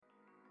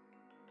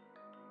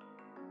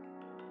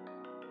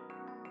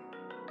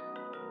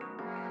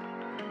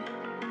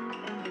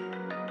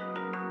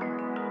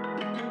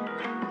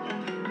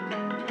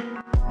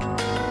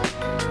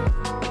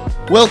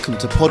Welcome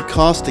to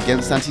Podcast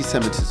Against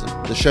Anti-Semitism,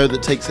 the show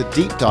that takes a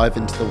deep dive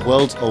into the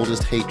world's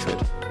oldest hatred.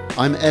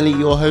 I'm Ellie,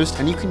 your host,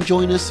 and you can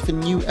join us for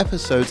new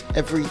episodes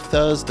every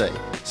Thursday.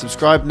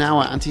 Subscribe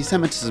now at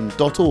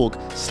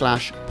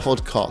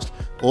antisemitism.org/podcast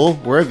or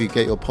wherever you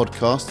get your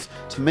podcasts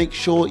to make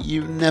sure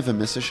you never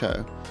miss a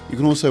show. You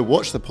can also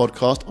watch the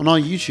podcast on our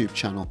YouTube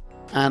channel.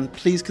 And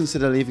please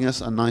consider leaving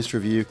us a nice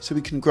review so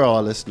we can grow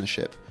our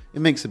listenership. It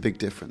makes a big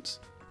difference.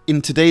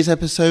 In today's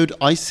episode,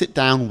 I sit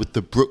down with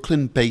the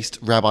Brooklyn-based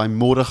Rabbi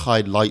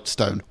Mordechai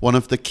Lightstone, one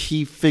of the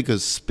key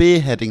figures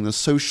spearheading the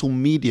social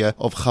media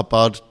of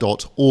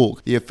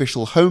Chabad.org, the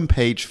official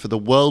homepage for the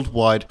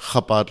worldwide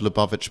Chabad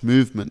Lubavitch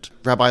movement.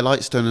 Rabbi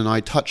Lightstone and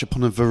I touch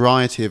upon a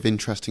variety of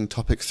interesting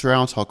topics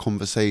throughout our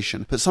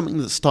conversation, but something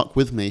that stuck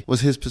with me was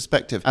his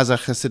perspective as a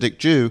Hasidic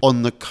Jew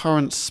on the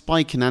current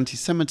spike in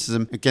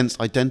anti-Semitism against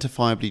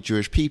identifiably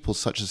Jewish people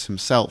such as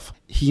himself.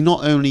 He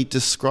not only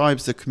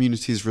describes the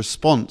community's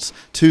response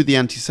to the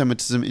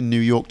anti-Semitism in New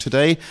York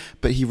today,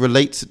 but he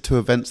relates it to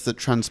events that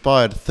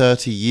transpired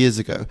 30 years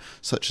ago,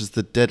 such as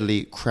the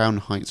deadly Crown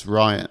Heights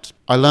riot.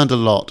 I learned a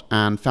lot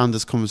and found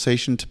this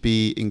conversation to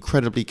be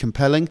incredibly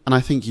compelling, and I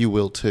think you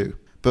will too.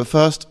 But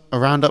first, a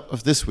roundup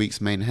of this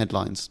week's main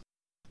headlines.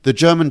 The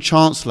German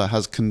Chancellor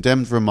has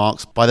condemned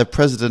remarks by the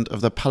President of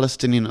the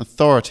Palestinian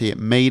Authority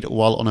made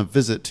while on a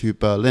visit to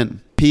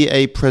Berlin.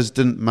 PA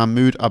President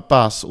Mahmoud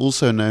Abbas,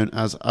 also known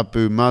as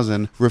Abu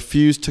Mazen,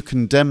 refused to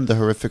condemn the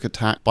horrific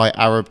attack by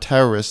Arab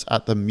terrorists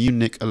at the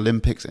Munich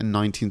Olympics in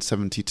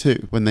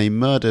 1972, when they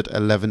murdered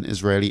 11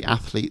 Israeli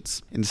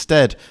athletes.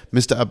 Instead,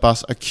 Mr.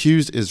 Abbas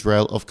accused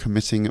Israel of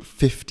committing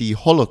 50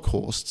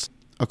 Holocausts.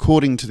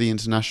 According to the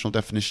international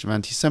definition of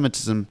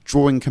anti-Semitism,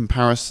 drawing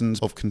comparisons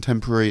of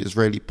contemporary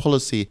Israeli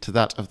policy to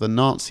that of the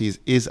Nazis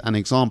is an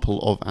example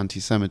of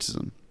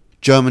anti-Semitism.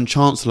 German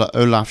Chancellor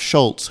Olaf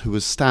Scholz, who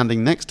was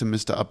standing next to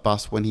Mr.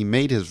 Abbas when he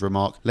made his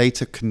remark,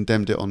 later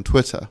condemned it on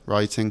Twitter,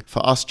 writing,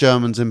 "For us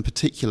Germans in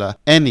particular,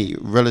 any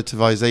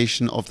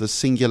relativization of the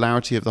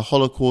singularity of the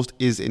Holocaust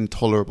is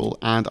intolerable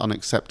and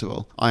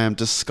unacceptable. I am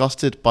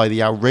disgusted by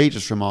the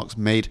outrageous remarks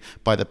made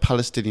by the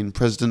Palestinian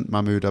President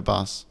Mahmoud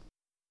Abbas."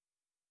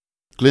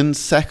 Glyn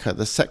Secker,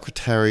 the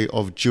secretary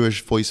of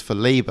Jewish Voice for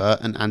Labour,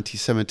 an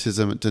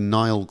anti-Semitism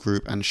denial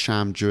group and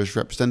sham Jewish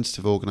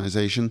representative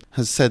organisation,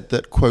 has said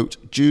that, quote,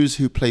 "Jews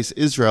who place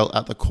Israel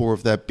at the core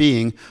of their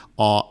being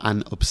are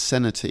an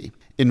obscenity."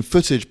 In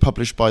footage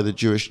published by the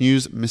Jewish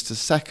News, Mr.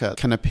 Secker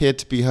can appear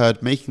to be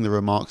heard making the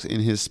remarks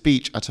in his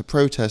speech at a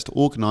protest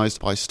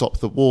organised by Stop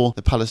the War,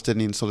 the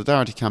Palestinian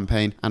Solidarity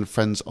Campaign, and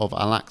Friends of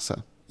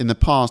Al-Aqsa. In the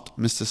past,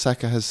 Mr.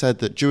 Secker has said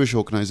that Jewish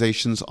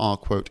organisations are,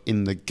 quote,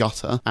 "in the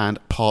gutter" and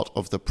part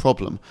of the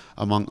problem,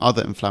 among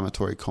other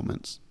inflammatory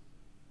comments.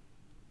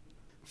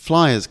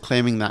 Flyers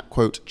claiming that,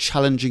 quote,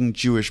 "challenging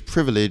Jewish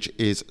privilege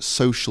is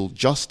social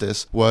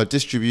justice" were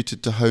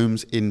distributed to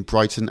homes in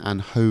Brighton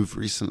and Hove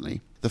recently.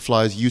 The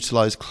flyers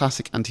utilised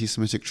classic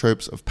anti-Semitic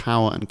tropes of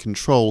power and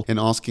control in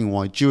asking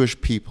why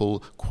Jewish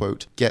people,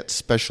 quote, "get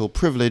special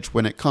privilege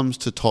when it comes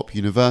to top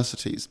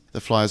universities." The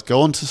flyers go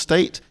on to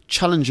state,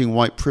 "Challenging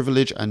white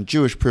privilege and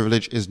Jewish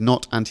privilege is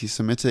not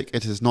anti-Semitic,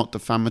 it is not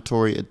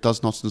defamatory, it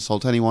does not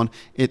insult anyone,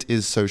 it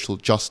is social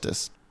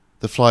justice."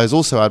 The flyers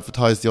also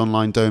advertised the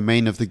online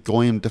domain of the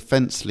Goyim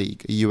Defense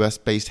League, a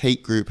US-based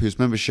hate group whose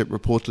membership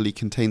reportedly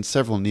contains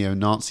several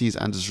neo-Nazis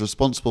and is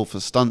responsible for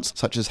stunts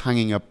such as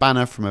hanging a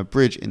banner from a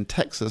bridge in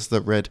Texas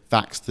that read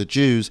 "Vax the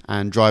Jews"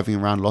 and driving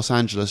around Los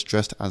Angeles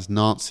dressed as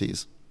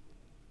Nazis.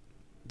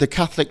 The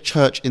Catholic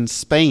Church in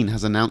Spain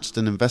has announced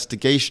an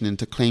investigation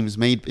into claims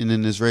made in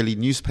an Israeli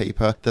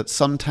newspaper that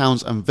some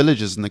towns and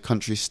villages in the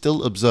country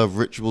still observe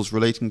rituals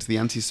relating to the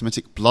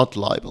anti-Semitic blood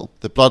libel.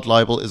 The blood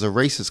libel is a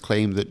racist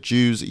claim that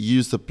Jews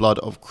use the blood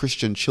of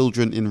Christian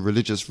children in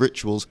religious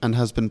rituals and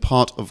has been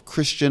part of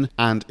Christian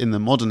and, in the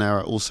modern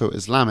era, also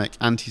Islamic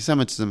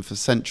anti-Semitism for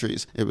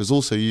centuries. It was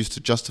also used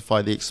to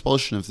justify the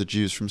expulsion of the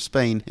Jews from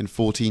Spain in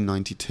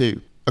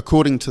 1492.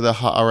 According to the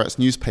Haaretz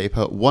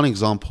newspaper, one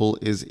example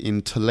is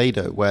in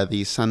Toledo, where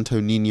the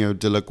Santo Niño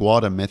de la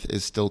Guarda myth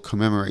is still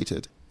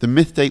commemorated. The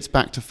myth dates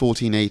back to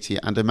 1480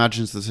 and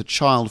imagines that a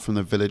child from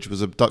the village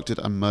was abducted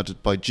and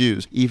murdered by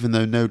Jews, even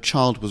though no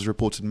child was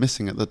reported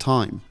missing at the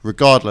time.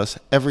 Regardless,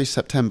 every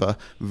September,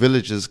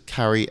 villagers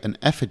carry an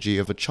effigy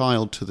of a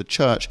child to the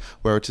church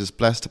where it is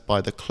blessed by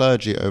the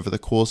clergy over the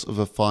course of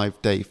a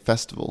 5-day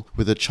festival,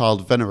 with the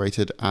child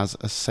venerated as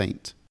a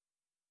saint.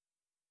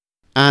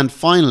 And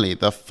finally,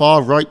 the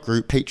far-right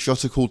group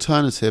Patriotic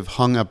Alternative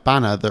hung a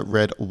banner that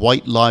read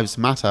 "White Lives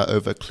Matter"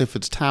 over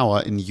Clifford's Tower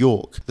in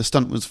York. The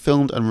stunt was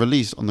filmed and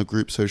released on the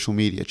group's social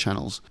media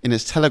channels. In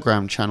its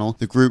Telegram channel,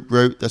 the group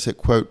wrote that it,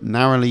 quote,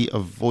 "narrowly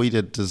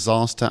avoided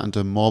disaster and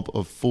a mob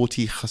of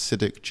 40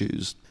 Hasidic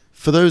Jews."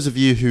 For those of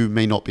you who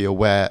may not be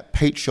aware,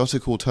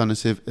 Patriotic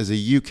Alternative is a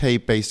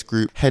UK-based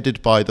group headed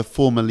by the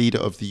former leader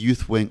of the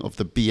youth wing of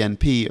the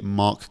BNP,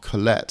 Mark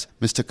Collett.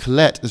 Mr.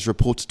 Collett is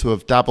reported to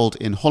have dabbled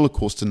in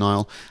Holocaust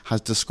denial, has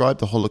described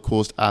the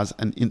Holocaust as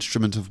an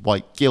instrument of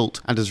white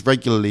guilt, and is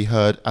regularly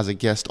heard as a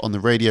guest on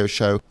the radio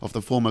show of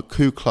the former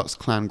Ku Klux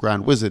Klan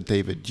Grand Wizard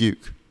David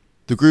Duke.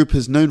 The group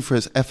is known for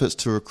its efforts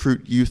to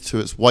recruit youth to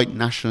its white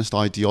nationalist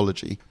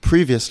ideology.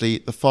 Previously,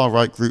 the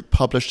far-right group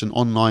published an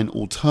online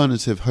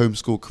alternative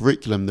homeschool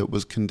curriculum that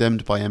was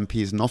condemned by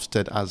MPs in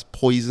Ofsted as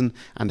poison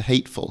and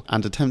hateful,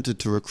 and attempted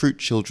to recruit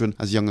children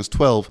as young as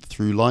 12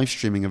 through live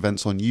streaming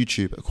events on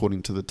YouTube,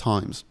 according to The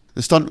Times.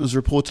 The stunt was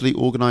reportedly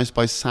organised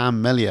by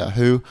Sam Mellier,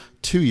 who,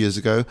 2 years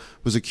ago,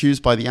 was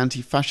accused by the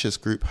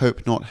anti-fascist group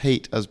Hope Not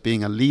Hate as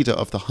being a leader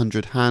of the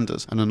 100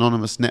 Handers, an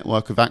anonymous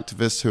network of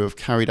activists who have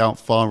carried out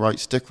far-right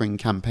stickering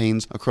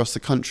campaigns across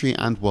the country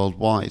and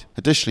worldwide.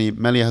 Additionally,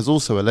 Mellier has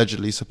also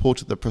allegedly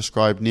supported the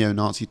proscribed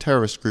neo-Nazi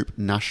terrorist group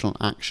National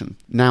Action.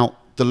 Now,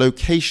 the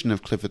location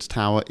of Clifford's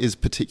Tower is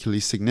particularly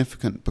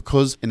significant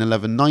because in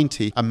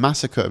 1190, a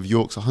massacre of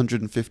York's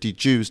 150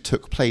 Jews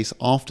took place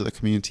after the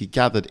community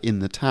gathered in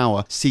the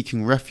tower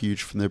seeking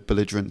refuge from the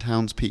belligerent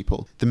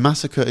townspeople. The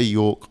massacre at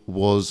York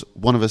was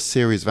one of a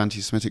series of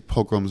anti-Semitic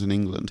pogroms in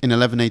England in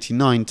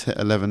 1189 to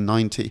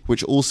 1190,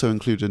 which also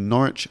included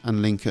Norwich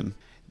and Lincoln.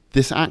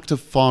 This act of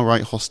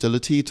far-right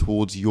hostility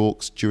towards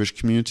York's Jewish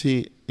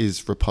community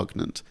is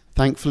repugnant.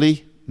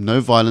 Thankfully,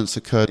 no violence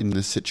occurred in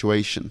this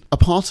situation. A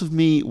part of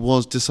me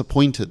was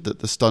disappointed that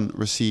the stunt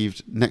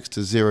received next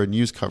to zero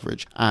news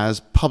coverage,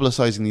 as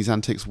publicising these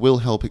antics will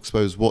help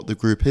expose what the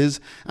group is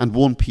and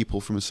warn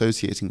people from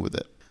associating with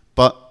it.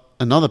 But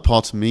another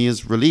part of me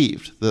is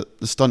relieved that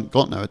the stunt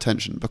got no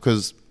attention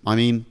because,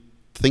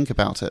 think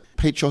about it.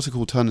 Patriotic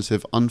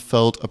Alternative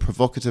unfurled a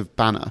provocative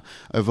banner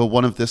over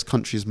one of this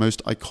country's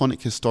most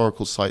iconic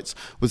historical sites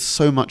with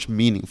so much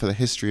meaning for the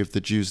history of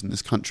the Jews in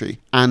this country.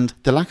 And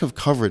the lack of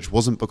coverage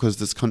wasn't because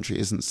this country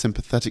isn't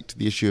sympathetic to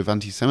the issue of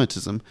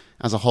anti-Semitism.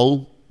 As a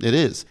whole, it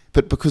is.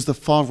 But because the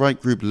far-right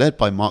group led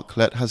by Mark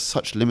Collett has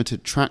such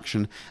limited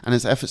traction and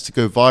its efforts to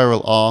go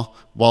viral are,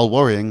 while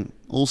worrying,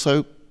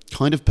 also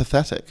kind of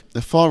pathetic.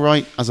 The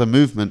far-right as a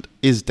movement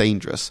is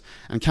dangerous,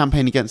 and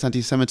campaigning against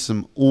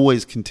anti-Semitism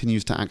always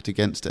continues to act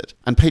against it.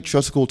 And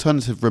Patriotic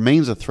Alternative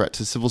remains a threat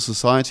to civil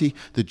society,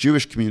 the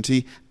Jewish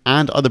community,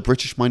 and other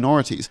British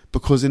minorities,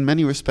 because in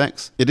many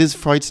respects, it is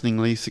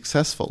frighteningly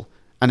successful,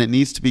 and it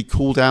needs to be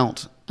called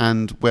out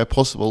and, where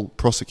possible,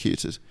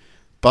 prosecuted.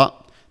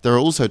 But there are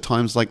also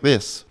times like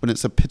this, when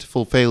it's a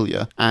pitiful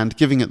failure, and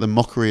giving it the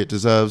mockery it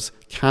deserves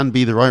can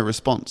be the right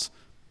response.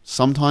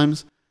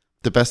 Sometimes,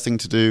 the best thing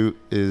to do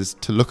is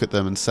to look at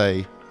them and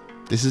say,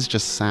 this is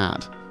just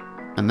sad.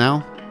 And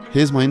now,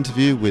 here's my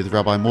interview with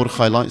Rabbi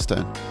Mordechai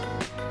Lightstone.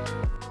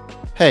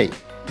 Hey,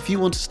 if you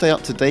want to stay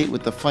up to date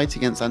with the fight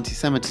against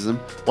anti-Semitism,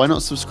 why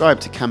not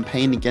subscribe to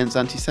Campaign Against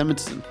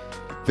Anti-Semitism?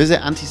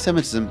 Visit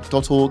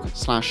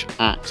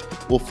antisemitism.org/act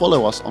or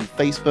follow us on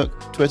Facebook,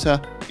 Twitter,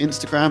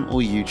 Instagram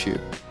or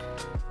YouTube.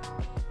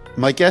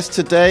 My guest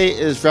today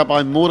is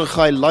Rabbi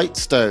Mordechai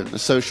Lightstone, the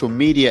social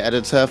media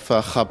editor for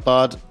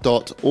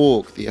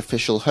Chabad.org, the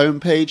official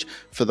homepage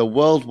for the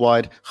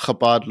worldwide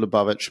Chabad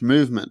Lubavitch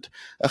movement.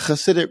 A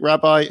Hasidic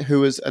rabbi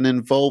who is an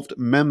involved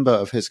member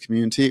of his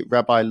community,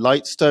 Rabbi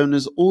Lightstone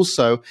is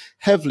also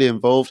heavily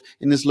involved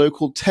in his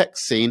local tech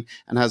scene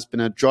and has been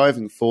a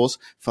driving force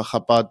for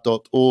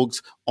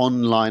Chabad.org's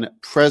online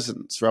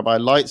presence. Rabbi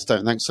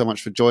Lightstone, thanks so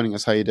much for joining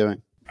us. How are you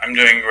doing? I'm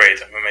doing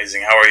great. I'm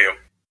amazing. How are you?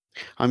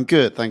 I'm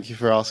good. Thank you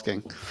for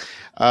asking.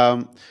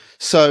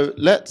 So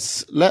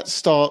let's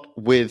start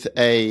with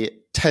a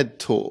TED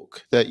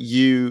Talk that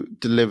you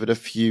delivered a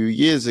few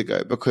years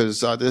ago,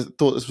 because I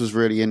thought this was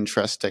really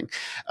interesting.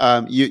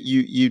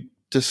 You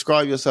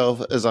describe yourself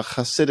as a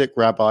Hasidic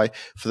rabbi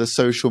for the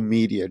social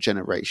media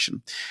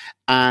generation.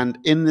 And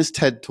in this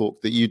TED Talk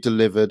that you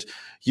delivered,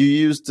 you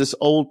used this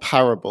old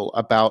parable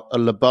about a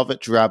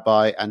Lubavitch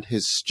rabbi and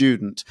his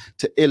student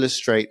to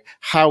illustrate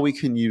how we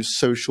can use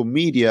social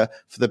media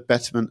for the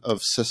betterment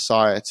of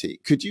society.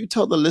 Could you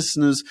tell the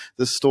listeners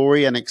the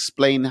story and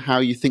explain how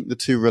you think the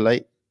two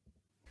relate?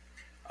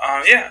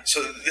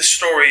 So this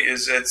story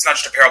it's not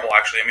just a parable,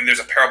 actually.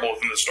 There's a parable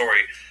within the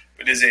story.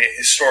 It is a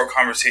historic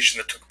conversation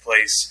that took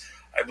place,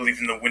 I believe,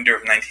 in the winter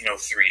of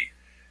 1903.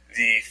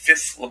 The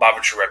fifth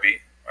Lubavitcher Rebbe,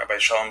 Rabbi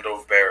Shalom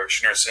Dov Ber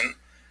Schneerson,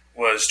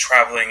 was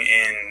traveling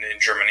in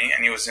Germany,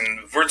 and he was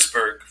in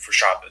Würzburg for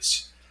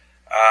Shabbos.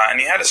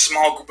 And he had a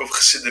small group of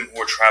Chassidim who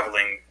were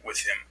traveling with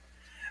him.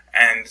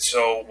 And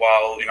so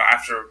while,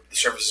 after the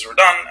services were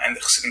done, and the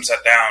Chassidim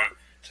sat down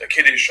to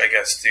Kiddush, I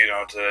guess,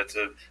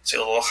 to say a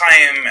little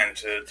Chaim, and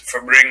to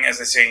verbring, as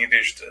they say in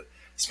Yiddish, to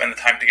spend the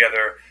time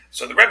together.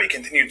 So the Rebbe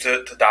continued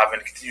to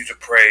daven, continued to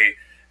pray,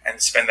 and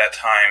spend that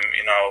time,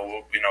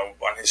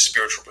 on his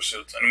spiritual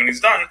pursuits. And when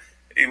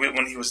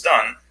he was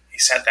done, he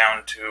sat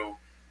down to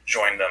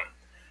join them.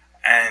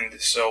 And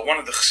so one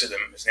of the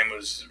Chassidim, his name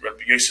was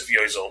Rabbi Yosef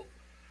Yozel,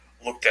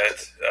 looked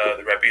at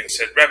the Rebbe and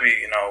said, Rebbe,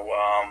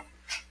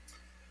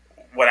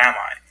 what am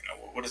I?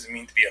 What does it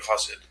mean to be a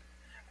Chassid?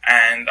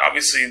 And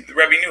obviously the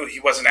Rebbe knew he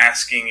wasn't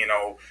asking,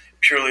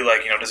 purely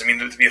like, does it mean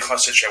to be a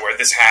Chassid? Should I wear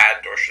this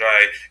hat? Or should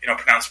I,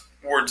 pronounce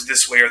words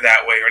this way or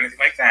that way or anything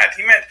like that?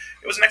 He meant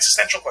it was an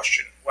existential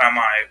question. Who am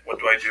I? What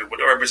do I do? What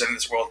do I represent in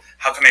this world?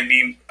 How can I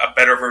be a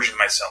better version of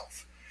myself?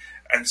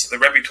 And so the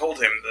Rebbe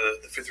told him,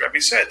 the fifth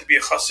Rebbe said, to be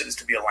a Chassid is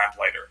to be a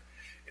lamplighter.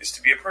 is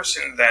to be a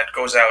person that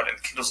goes out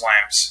and kindles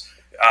lamps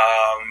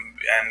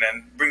and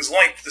then brings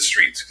light to the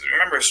streets. Because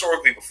remember,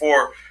 historically,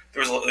 before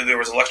there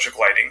was electric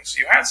lighting, so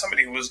you had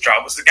somebody whose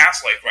job was to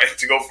gaslight, right?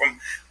 To go from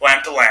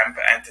lamp to lamp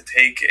and to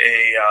take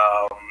a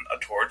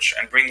torch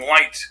and bring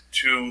light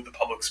to the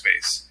public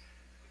space.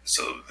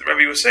 So the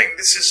Rebbe was saying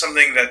this is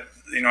something that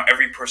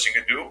every person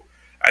could do,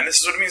 and this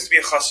is what it means to be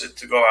a chassid,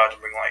 to go out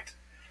and bring light.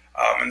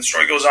 And the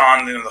story goes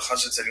on. The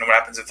chassid said, what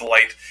happens if the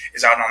light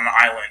is out on an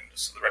island?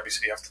 So the Rebbe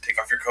said, you have to take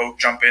off your coat,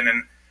 jump in,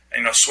 and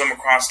swim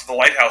across to the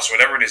lighthouse or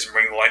whatever it is and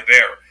bring the light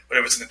there. But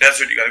if it's in the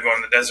desert, you got to go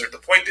in the desert. The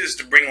point is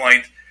to bring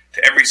light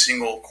to every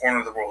single corner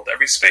of the world,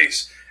 every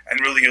space, and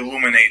really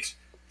illuminate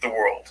the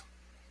world.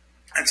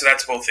 And so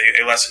that's both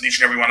a lesson, each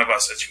and every one of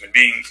us as human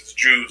beings, as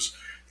Jews,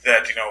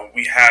 that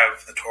we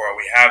have the Torah,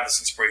 we have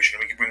this inspiration,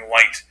 we can bring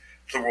light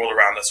to the world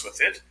around us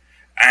with it.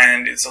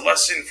 And it's a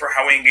lesson for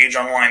how we engage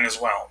online as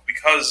well,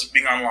 because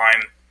being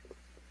online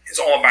is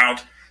all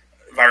about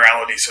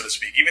virality, so to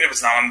speak, even if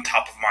it's not on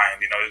top of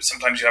mind.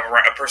 Sometimes you have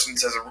a person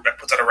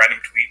puts out a random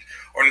tweet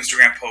or an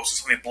Instagram post and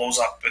something blows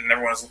up and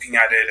everyone is looking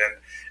at it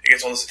and it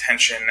gets all this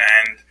attention.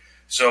 And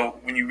so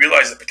when you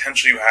realize the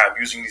potential you have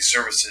using these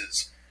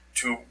services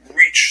to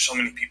reach so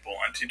many people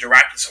and to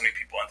interact with so many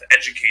people and to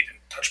educate and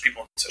touch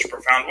people in such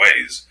profound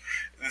ways,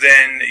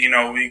 then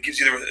it gives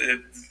you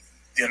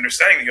the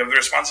understanding that you have the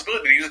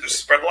responsibility to use it to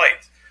spread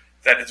light,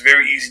 that it's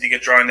very easy to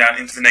get drawn down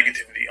into the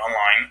negativity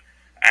online.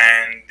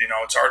 And,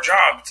 it's our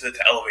job to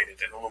elevate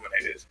it and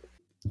illuminate it.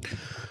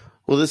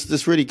 Well,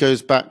 this really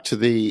goes back to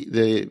the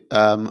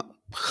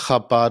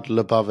Chabad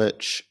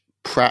Lubavitch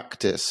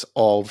practice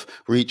of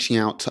reaching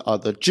out to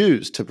other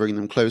Jews to bring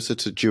them closer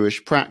to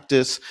Jewish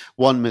practice,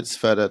 one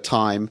mitzvah at a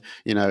time,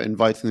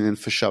 inviting them in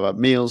for Shabbat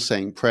meals,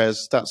 saying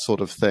prayers, that sort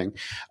of thing.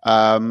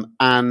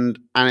 And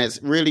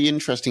it's really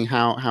interesting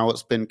how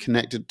it's been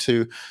connected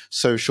to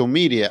social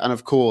media. And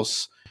of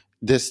course,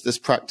 this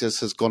practice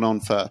has gone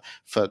on for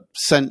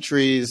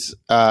centuries,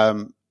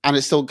 and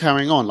it's still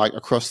carrying on, like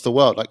across the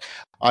world. Like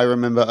I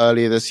remember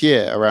earlier this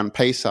year around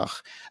Pesach,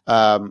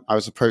 I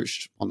was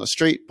approached on the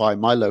street by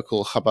my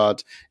local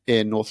Chabad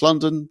in North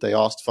London. They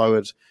asked if I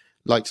would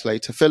like to lay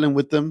tefillin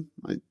with them.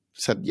 I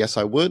said yes,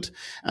 I would,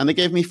 and they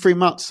gave me free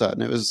matzah,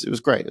 and it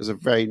was great. It was a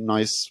very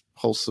nice,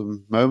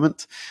 wholesome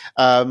moment.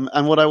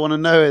 And what I want to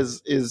know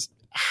is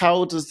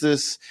how has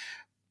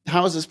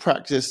this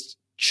practice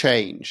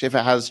change, if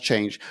it has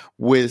changed,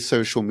 with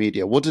social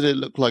media? What did it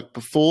look like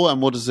before,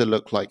 and what does it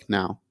look like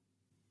now?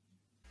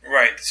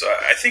 Right. So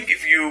I think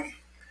if you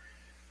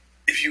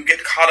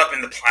get caught up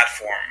in the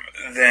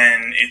platform,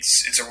 then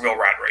it's a real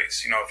rat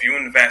race. If you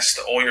invest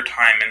all your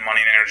time and money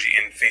and energy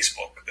in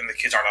Facebook, then the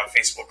kids aren't on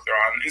Facebook; they're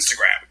on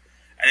Instagram,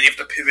 and then you have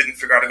to pivot and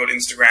figure out how to go to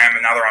Instagram,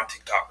 and now they're on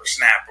TikTok or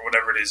Snap or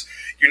whatever it is.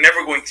 You're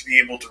never going to be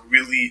able to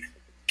really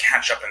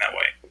catch up in that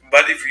way.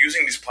 But if you're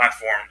using these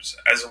platforms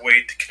as a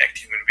way to connect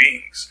human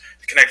beings,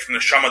 to connect from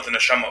neshama to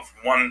neshama,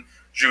 from one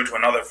Jew to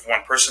another, from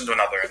one person to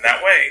another, in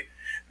that way,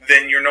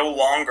 then you're no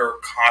longer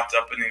caught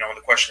up in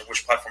the question of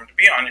which platform to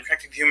be on. You're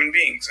connecting to human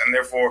beings, and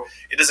therefore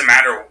it doesn't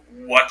matter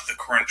what the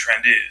current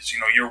trend is.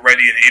 You're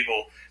ready and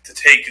able to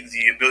take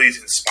the ability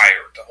to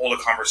inspire, to hold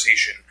a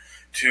conversation,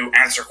 to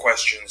answer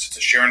questions, to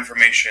share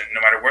information,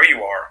 no matter where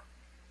you are.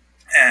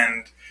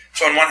 And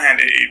so on one hand,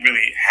 it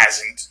really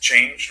hasn't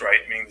changed,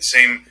 right? Meaning the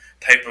same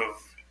type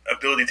of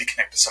ability to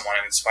connect to someone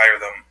and inspire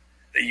them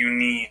that you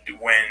need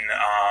when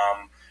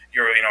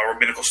you're a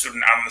rabbinical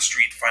student out on the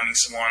street finding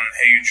someone,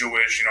 hey, you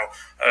Jewish,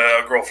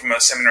 a girl from a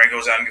seminary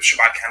goes out and gives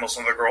Shabbat candles to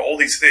another girl, all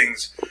these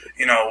things,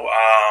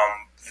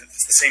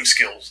 it's the same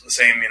skills, the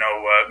same,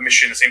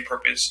 mission, the same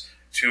purpose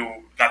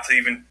to not to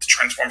even to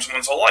transform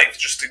someone's whole life,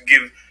 just to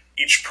give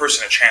each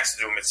person a chance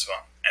to do a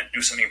mitzvah and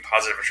do something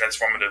positive or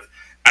transformative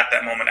at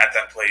that moment, at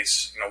that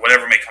place,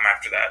 whatever may come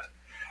after that.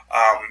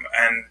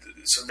 And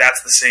so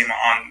that's the same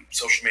on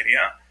social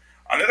media.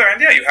 On the other hand,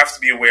 you have to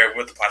be aware of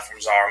what the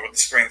platforms are, and what the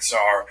strengths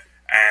are,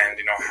 and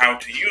how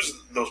to use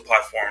those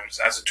platforms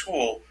as a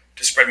tool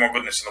to spread more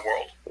goodness in the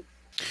world.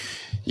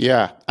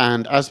 Yeah,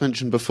 and as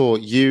mentioned before,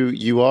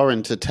 you are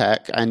into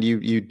tech, and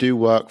you do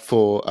work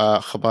for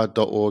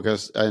Chabad.org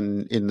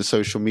and in the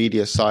social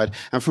media side.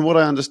 And from what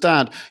I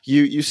understand,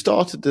 you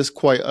started this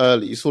quite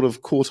early. You sort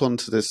of caught on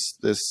to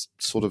this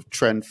sort of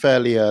trend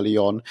fairly early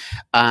on,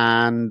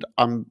 and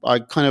I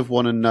kind of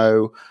want to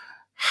know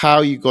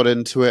how you got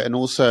into it, and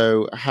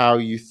also how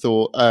you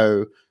thought,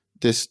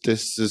 this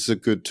is a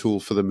good tool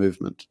for the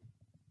movement.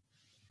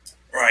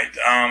 Right.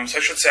 So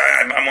I should say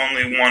I'm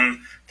only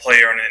one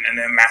player in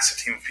a massive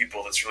team of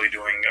people that's really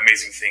doing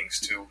amazing things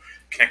to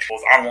connect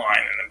both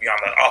online and then beyond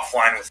that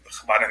offline with the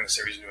Chabad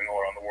emissaries doing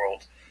all around the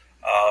world.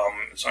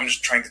 So I'm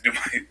just trying to do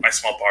my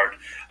small part.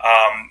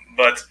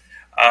 But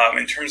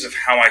in terms of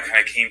how I kind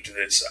of came to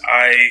this,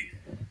 I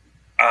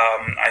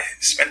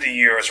spent a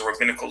year as a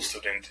rabbinical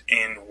student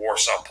in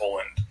Warsaw,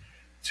 Poland.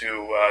 There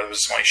was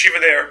a small yeshiva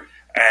there.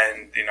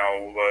 And, it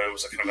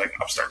was a kind of like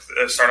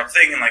an startup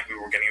thing, and like we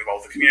were getting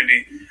involved with the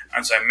community.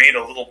 And so I made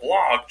a little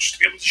blog just to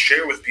be able to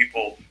share with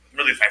people,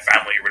 really with my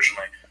family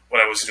originally,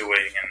 what I was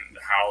doing and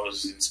how I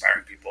was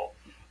inspiring people.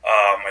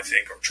 I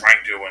think, or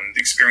trying to, and the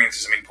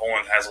experiences. I mean,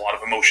 Poland has a lot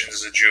of emotions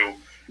as a Jew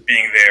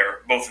being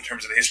there, both in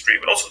terms of the history,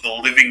 but also the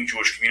living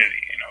Jewish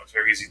community. It's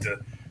very easy to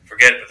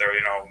forget, but there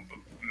are,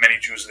 many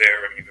Jews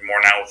there, and even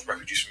more now with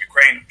refugees from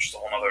Ukraine, which is a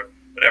whole other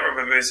whatever.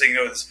 But basically,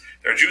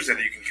 there are Jews there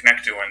that you can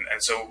connect to,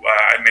 and so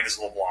I made this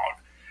little blog,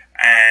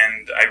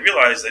 and I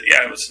realized that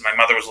my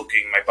mother was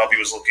looking, my bubby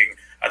was looking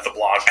at the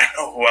blog. I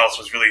don't know who else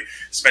was really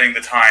spending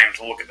the time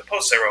to look at the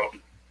posts I wrote,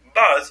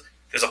 but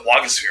there's a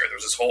blogosphere.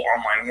 There's this whole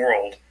online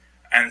world,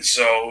 and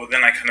so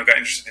then I kind of got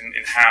interested in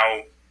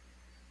how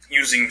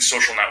using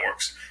social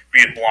networks,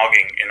 be it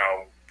blogging,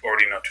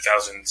 already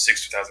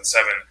 2006,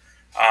 2007.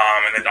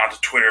 And then onto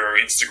Twitter,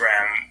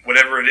 Instagram,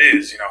 whatever it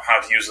is, how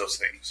to use those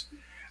things.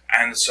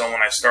 And so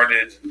when I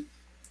started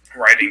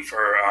writing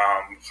for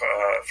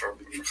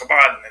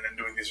Chabad and then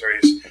doing these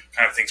various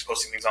kind of things,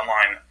 posting things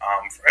online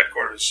for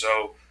headquarters,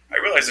 so I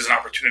realized there's an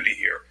opportunity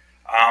here.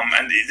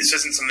 And this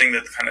isn't something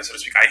that kind of, so to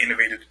speak, I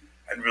innovated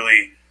and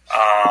really,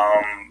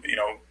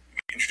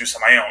 introduced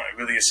on my own. It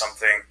really is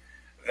something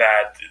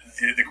that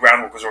the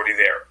groundwork was already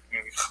there.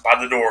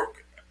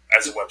 Chabad.org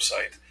as a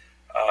website.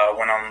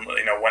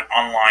 Went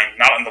online,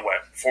 not on the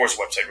web, before his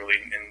website really,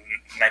 in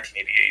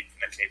 1988,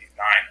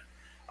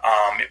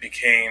 1989. It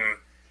became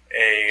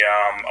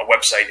a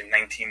website in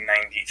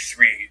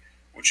 1993,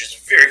 which is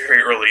very,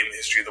 very early in the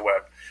history of the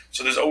web.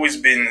 So there's always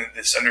been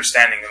this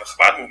understanding in the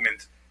Chabad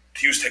movement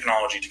to use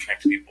technology to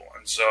connect to people.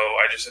 And so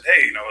I just said,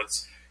 hey,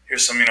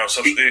 here's some,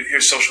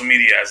 here's social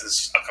media as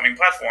this upcoming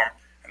platform.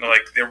 And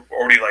they're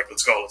already like,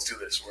 let's go, let's do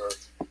this. We're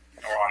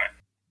on it.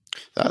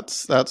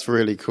 That's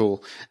really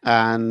cool.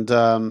 And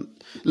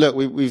look,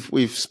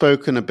 we've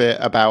spoken a bit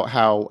about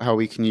how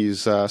we can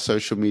use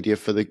social media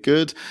for the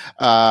good.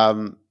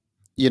 The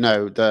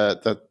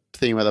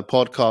theme of the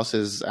podcast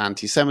is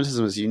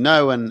anti-Semitism, as you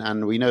know,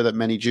 and we know that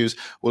many Jews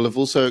will have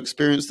also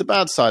experienced the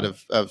bad side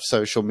of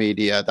social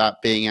media,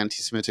 that being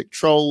anti-Semitic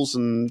trolls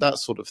and that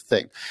sort of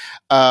thing.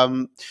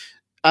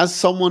 As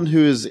someone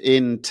who is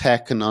in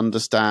tech and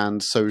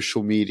understands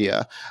social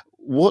media,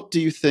 what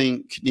do you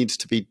think needs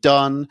to be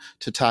done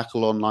to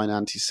tackle online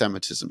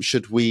anti-Semitism?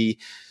 Should we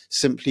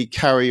simply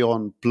carry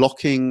on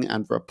blocking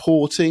and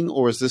reporting,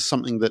 or is this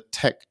something that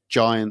tech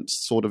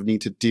giants sort of need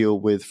to deal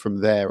with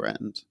from their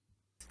end?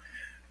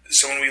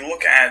 So when we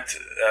look at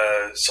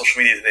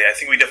social media today, I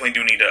think we definitely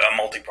do need a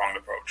multi-pronged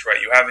approach,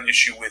 right? You have an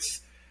issue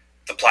with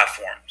the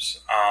platforms,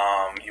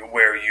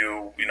 where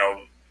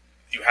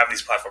you have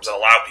these platforms that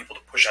allow people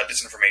to push out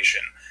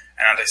disinformation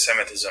and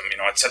anti-Semitism,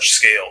 at such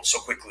scale so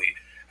quickly.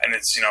 And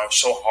it's,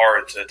 so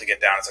hard to get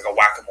down. It's like a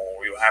whack-a-mole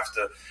where you have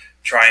to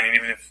try, and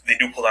even if they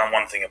do pull down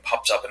one thing, it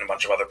pops up in a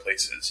bunch of other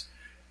places.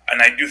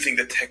 And I do think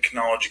that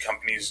technology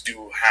companies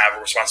do have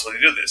a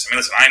responsibility to do this. I mean,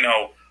 listen, I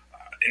know,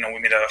 we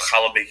made a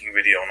challah baking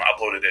video and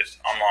uploaded it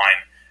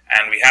online,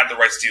 and we had the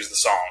rights to use the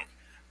song,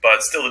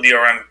 but still the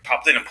DRM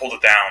popped in and pulled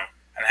it down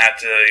and had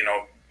to,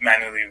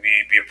 manually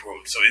be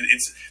approved. So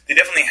they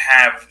definitely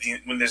have,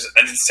 when there's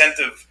an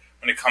incentive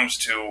when it comes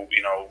to,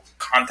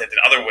 content in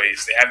other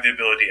ways, they have the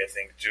ability, I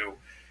think, to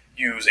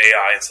use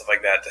AI and stuff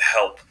like that to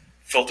help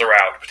filter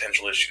out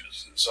potential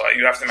issues. So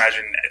you have to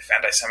imagine if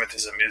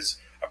anti-Semitism is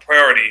a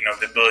priority,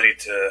 the ability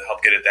to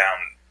help get it down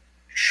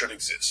should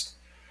exist.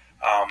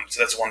 So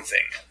that's one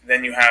thing.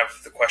 Then you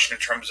have the question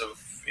in terms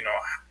of,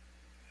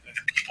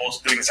 people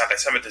doing this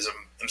anti-Semitism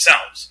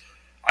themselves.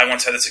 I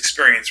once had this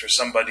experience where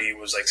somebody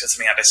said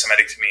something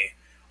anti-Semitic to me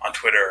on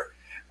Twitter,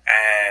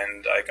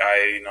 and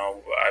I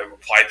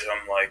replied to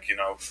him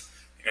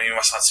you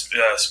must not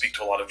speak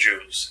to a lot of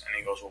Jews. And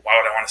he goes, well, why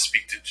would I want to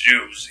speak to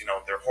Jews?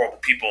 They're horrible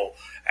people,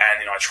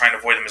 and I try and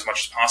avoid them as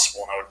much as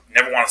possible, and I would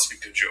never want to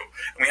speak to a Jew.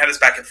 And we had this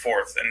back and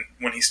forth, and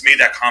when he made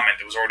that comment,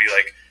 it was already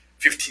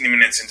 15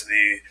 minutes into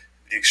the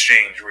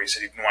exchange where he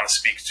said he didn't want to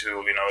speak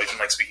to, he didn't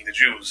like speaking to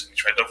Jews, and he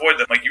tried to avoid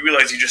them. You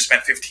realize you just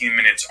spent 15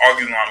 minutes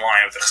arguing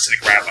online with a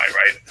Hasidic rabbi,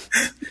 right?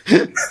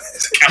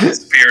 His account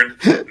disappeared,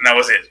 and that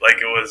was it.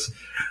 It was...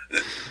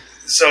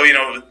 So,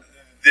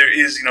 there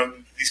is,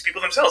 these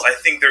people themselves, I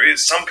think there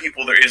is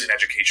an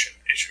education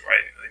issue,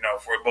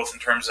 right? For both in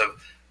terms of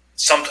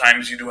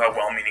sometimes you do have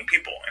well-meaning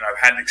people. I've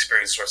had the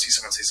experience where I see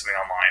someone say something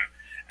online,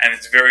 and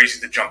it's very easy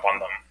to jump on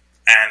them.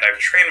 And I've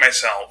trained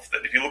myself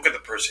that if you look at the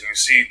person, you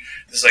see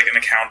this is an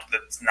account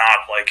that's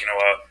not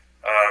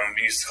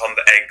we used to call them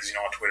the eggs,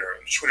 on Twitter.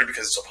 Twitter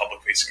because it's so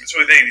public-facing. It's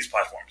really any of these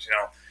platforms,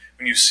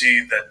 when you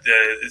see that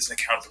it's an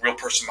account, the real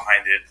person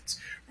behind it, it's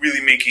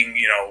really making,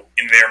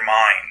 in their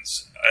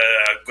minds,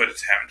 a good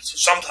attempt. So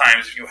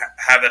sometimes if you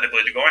have that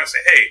ability to go in and say,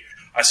 hey,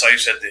 I saw you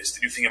said this.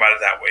 Did you think about it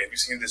that way? Have you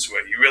seen it this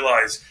way? You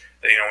realize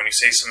that, when you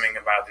say something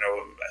about,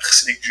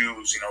 Hasidic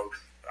Jews,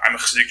 I'm a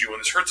Hasidic Jew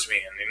and this hurts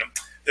me. And,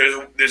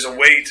 there's a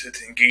way to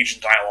engage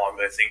in dialogue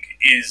that I think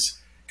is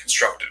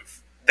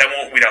constructive. That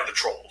won't weed out the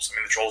trolls. I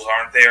mean, the trolls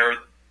aren't there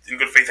in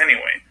good faith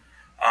anyway.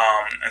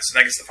 And so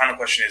I guess the final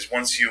question is,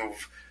 once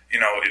you've,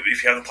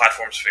 if you have the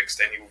platforms fixed,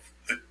 then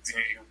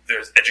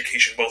there's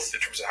education both in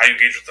terms of how you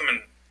engage with them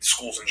and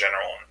schools in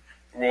general and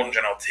the world in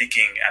general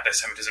taking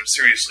anti-Semitism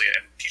seriously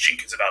and teaching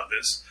kids about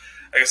this.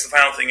 I guess the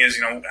final thing is,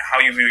 how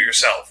you view it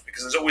yourself,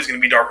 because there's always going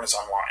to be darkness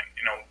online.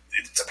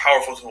 It's a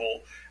powerful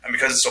tool, and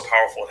because it's so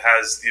powerful, it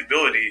has the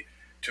ability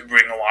to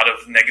bring a lot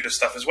of negative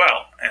stuff as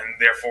well, and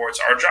therefore it's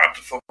our job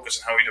to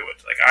focus on how we do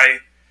it.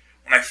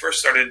 When I first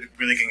started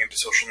really getting into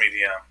social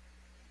media,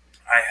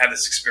 I had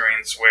this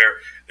experience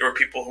where there were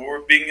people who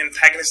were being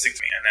antagonistic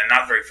to me and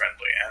not very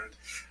friendly, and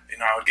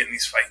I would get in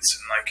these fights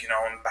and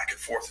and back and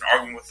forth and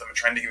arguing with them and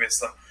trying to convince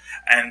them.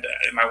 And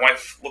my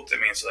wife looked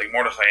at me and said,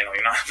 Mordechai,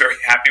 you're not very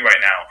happy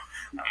right now.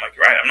 I'm like,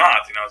 you're right, I'm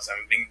not.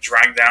 I'm being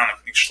dragged down, I'm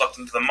being schlepped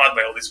into the mud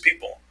by all these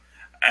people.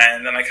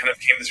 And then I kind of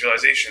came to this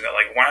realization that,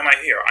 why am I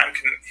here? I'm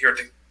here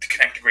to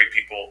connect to great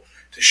people,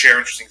 to share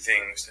interesting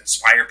things, to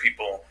inspire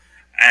people.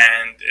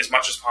 And as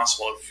much as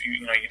possible, if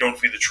you don't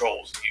feed the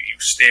trolls, you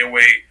stay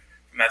away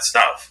from that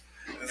stuff,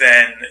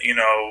 then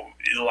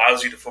it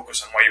allows you to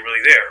focus on why you're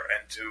really there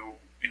and to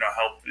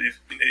help.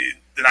 It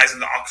denies them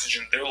the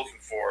oxygen they're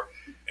looking for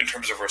in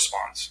terms of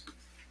response.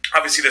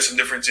 Obviously, there's some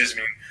differences.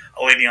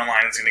 A lady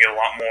online is going to get a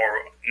lot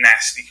more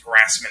nasty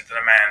harassment than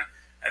a man,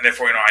 and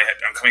therefore,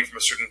 I'm coming from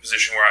a certain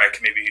position where I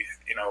can maybe,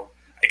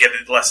 I get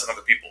it less than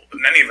other people. But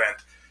in any event,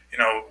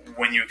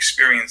 when you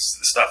experience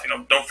the stuff,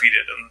 don't feed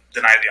it and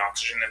deny the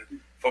oxygen and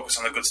focus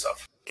on the good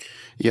stuff.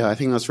 Yeah, I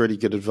think that's really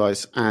good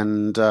advice.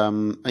 And,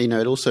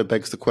 it also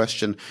begs the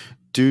question,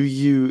 do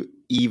you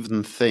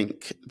even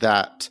think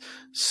that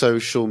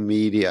social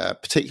media,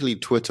 particularly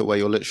Twitter, where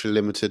you're literally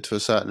limited to a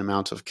certain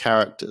amount of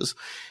characters,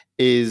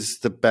 is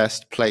the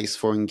best place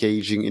for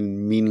engaging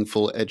in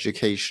meaningful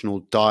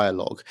educational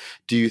dialogue?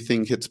 Do you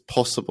think it's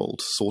possible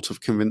to sort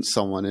of convince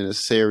someone in a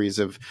series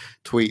of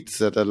tweets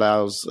that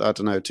allows,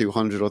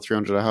 200 or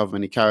 300 or however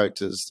many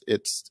characters,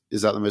 is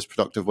that the most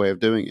productive way of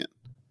doing it?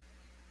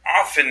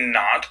 Often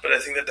not, but I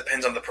think that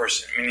depends on the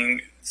person.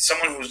 Meaning,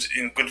 someone who's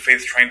in good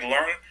faith trying to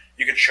learn,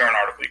 you could share an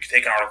article. You could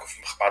take an article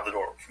from Chabad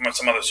or from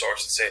some other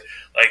source and say,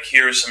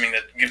 here's something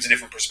that gives a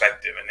different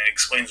perspective and it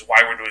explains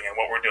why we're doing it,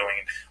 what we're doing,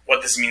 and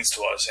what this means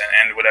to us,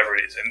 and whatever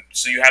it is. And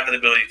so you have that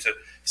ability to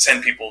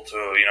send people to,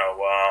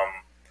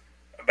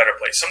 a better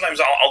place. Sometimes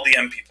I'll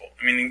DM people.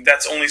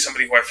 That's only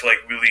somebody who I feel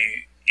like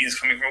really is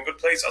coming from a good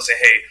place. I'll say,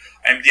 hey,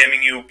 I'm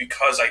DMing you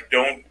because I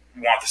don't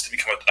want this to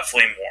become a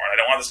flame war, and I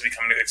don't want this to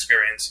become an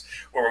experience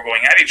where we're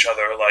going at each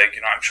other.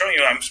 I'm showing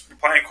you, I'm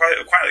replying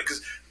quietly,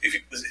 because if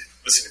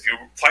you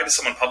reply to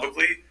someone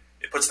publicly,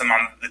 it puts them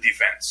on the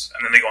defense,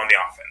 and then they go on the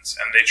offense,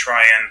 and they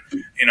try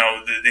and,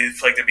 they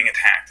feel like they're being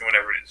attacked, and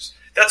whatever it is.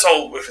 That's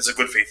all if it's a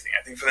good faith thing.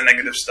 I think for the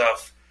negative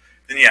stuff,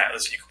 then you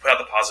can put out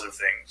the positive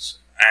things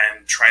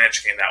and try and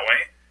educate in that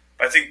way.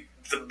 But I think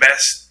the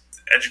best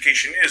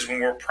education is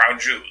when we're proud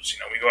Jews.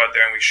 We go out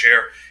there and we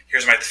share,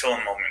 here's my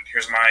tefillin moment,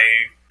 here's my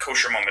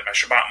kosher moment, my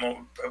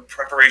Shabbat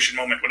preparation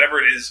moment, whatever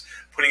it is,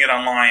 putting it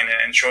online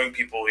and showing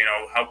people,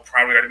 how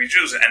proud we are to be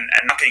Jews and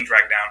not getting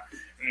dragged down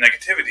in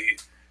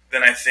negativity.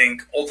 Then I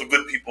think all the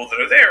good people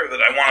that are there,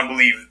 that I want to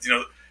believe,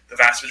 the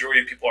vast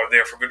majority of people are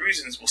there for good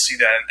reasons, will see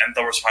that and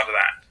they'll respond to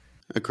that.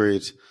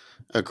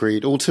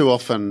 Agreed. All too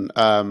often,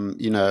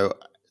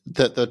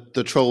 that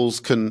the trolls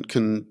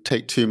can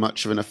take too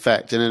much of an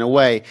effect, and in a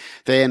way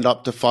they end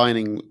up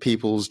defining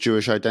people's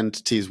Jewish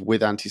identities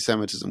with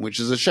anti-Semitism, which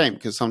is a shame,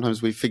 because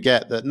sometimes we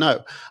forget that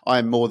no,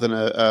 I'm more than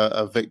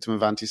a victim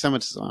of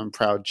anti-Semitism. I'm a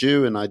proud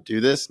Jew and I do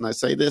this and I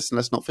say this, and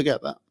let's not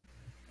forget that.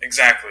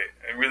 Exactly.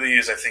 It really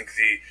is, I think,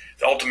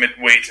 the ultimate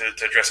way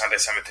to address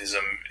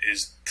anti-Semitism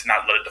is to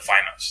not let it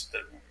define us.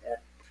 That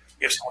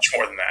we have so much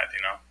more than that,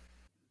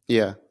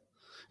 Yeah,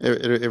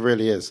 it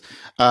really is.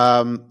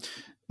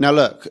 Now,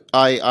 look,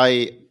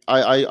 I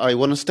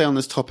want to stay on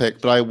this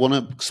topic, but I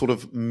want to sort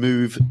of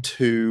move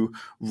to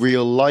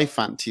real-life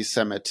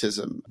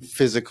anti-Semitism,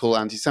 physical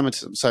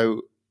anti-Semitism.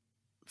 So,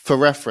 for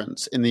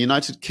reference, in the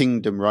United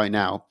Kingdom right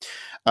now,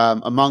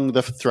 among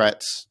the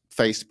threats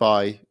faced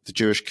by the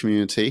Jewish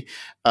community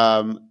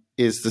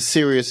is the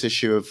serious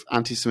issue of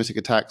anti-Semitic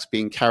attacks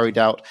being carried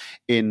out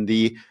in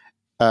the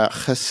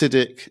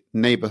Hasidic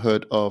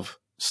neighborhood of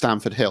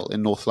Stamford Hill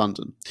in North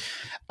London.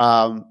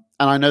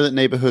 And I know that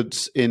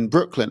neighborhoods in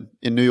Brooklyn,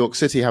 in New York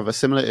City, have a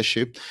similar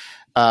issue.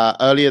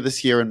 Earlier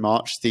this year in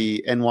March,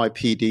 the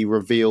NYPD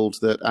revealed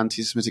that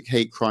anti-Semitic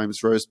hate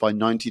crimes rose by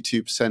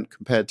 92%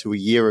 compared to a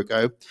year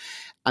ago.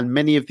 And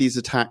many of these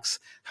attacks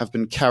have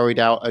been carried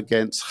out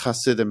against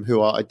Hasidim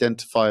who are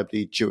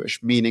identifiably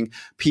Jewish, meaning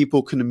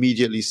people can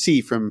immediately see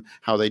from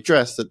how they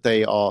dress that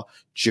they are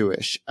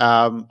Jewish.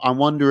 I'm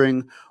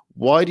wondering,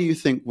 why do you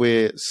think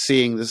we're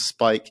seeing this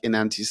spike in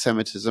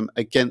anti-Semitism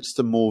against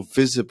the more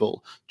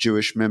visible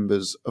Jewish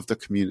members of the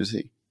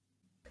community?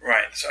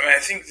 Right. So, I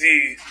think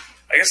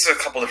I guess there's a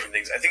couple different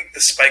things. I think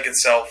the spike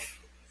itself,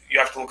 you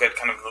have to look at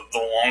kind of the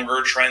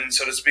longer trend,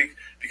 so to speak,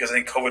 because I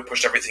think COVID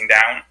pushed everything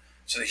down.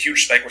 So the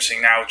huge spike we're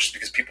seeing now is just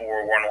because people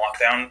were in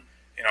lockdown,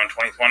 in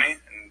 2020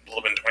 and a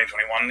little bit in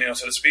 2021,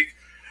 so to speak.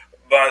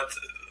 But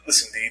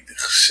listen, the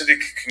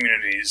Hasidic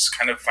communities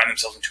kind of find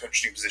themselves in two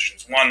interesting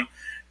positions. One,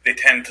 they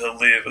tend to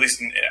live, at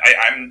least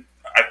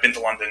I've been to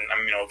London.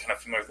 I'm, kind of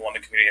familiar with the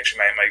London community. Actually,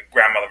 my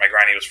grandmother, my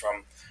granny, was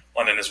from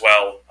London as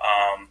well.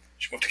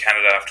 She moved to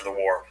Canada after the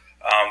war.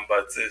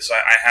 So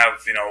I have,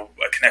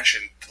 a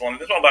connection to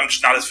London as well, but I'm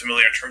just not as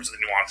familiar in terms of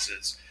the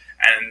nuances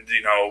and,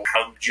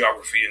 how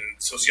geography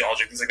and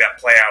sociology, things like that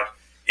play out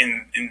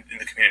in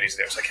the communities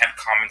there. So I can't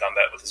comment on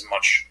that with as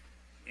much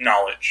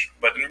knowledge.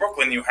 But in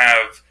Brooklyn, you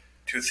have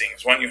two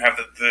things. One, you have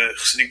the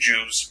Hasidic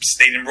Jews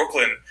stayed in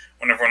Brooklyn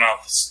when everyone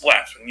else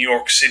left. When New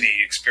York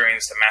City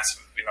experienced a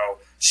massive,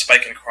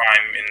 spike in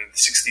crime in the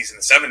 60s and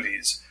the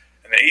 70s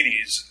and the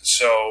 80s.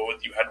 So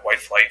you had white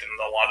flight, and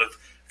a lot of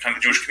kind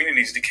of Jewish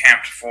communities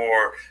decamped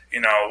for,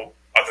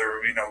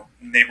 other,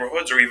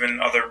 neighborhoods or even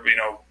other,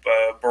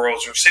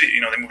 boroughs or city.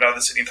 They moved out of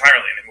the city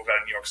entirely, and they moved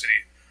out of New York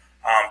City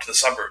to the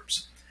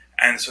suburbs.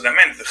 And so that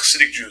meant the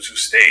Hasidic Jews who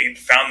stayed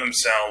found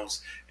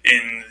themselves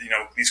in,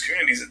 these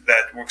communities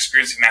that were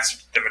experiencing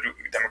massive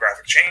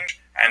demographic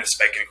change and a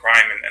spike in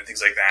crime and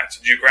things like that.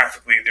 So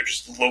geographically, they're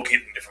just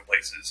located in different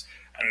places.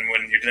 And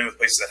when you're dealing with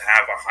places that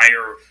have a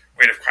higher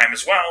rate of crime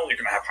as well, you're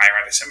going to have higher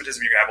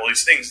anti-Semitism, you're going to have all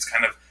these things. It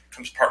kind of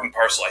comes part and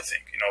parcel, I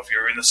think. If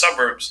you're in the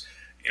suburbs,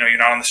 you're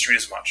not on the street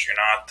as much. You're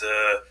not,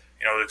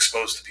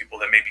 exposed to people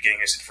that may be getting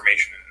this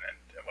information and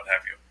what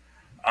have you.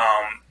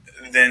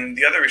 Then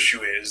the other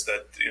issue is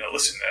that,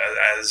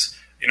 as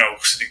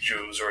Hasidic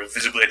Jews or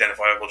visibly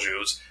identifiable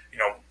Jews,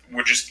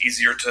 we're just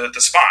easier to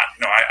spot.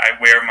 I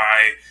wear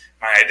my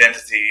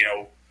identity,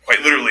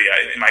 quite literally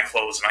in my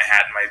clothes, my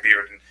hat, and my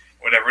beard, and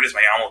whatever it is,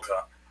 my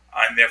yarmulke.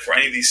 And therefore,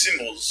 any of these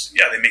symbols,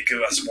 they make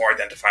us more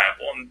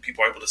identifiable, and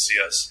people are able to see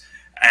us.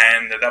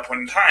 And at that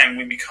point in time,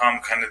 we become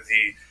kind of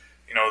the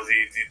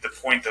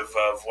point of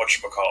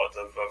whatchamacallit,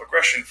 of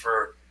aggression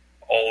for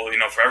all,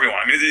 for everyone.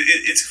 I mean,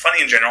 it's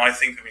funny in general. I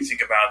think when you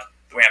think about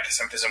the way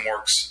anti-Semitism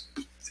works,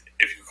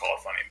 if you could call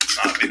it funny,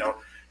 it's not,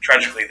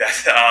 tragically that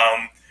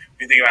when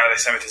you think about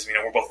anti-Semitism,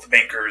 we're both the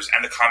bankers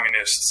and the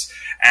communists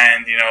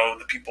and,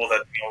 the people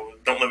that,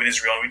 don't live in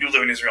Israel, and we do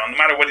live in Israel. No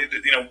matter what,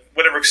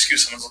 whatever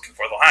excuse someone's looking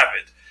for, they'll have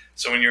it.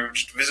 So when you're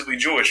just visibly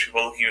Jewish,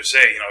 people looking at you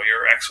say,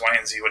 you're X, Y,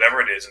 and Z,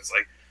 whatever it is. It's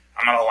like,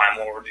 I'm not a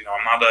landlord,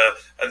 I'm not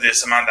a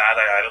this, I'm not that.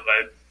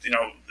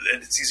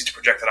 It's easy to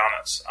project it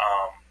on us.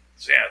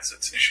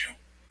 It's an issue.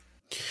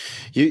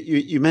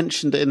 You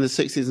mentioned that in the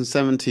 60s and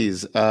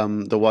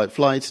 70s, the white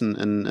flight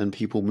and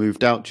people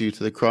moved out due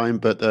to the crime,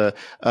 but the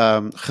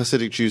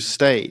Hasidic Jews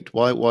stayed.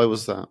 Why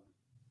was that?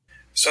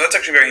 So that's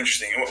actually very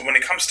interesting. When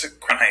it comes to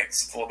Crown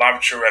Heights, the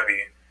Lubavitcher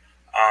Rebbe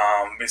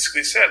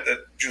basically said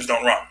that Jews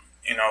don't run.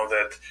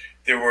 That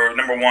there were,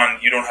 number one,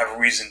 you don't have a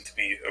reason to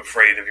be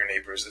afraid of your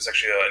neighbors. There's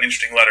actually an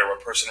interesting letter where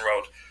a person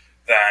wrote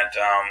that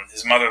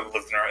his mother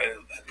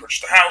had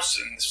purchased a house,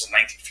 and this was in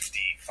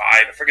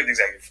 1955, I forget the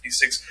exact,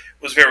 56.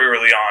 It was very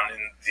early on in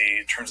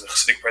the terms of the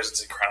Hasidic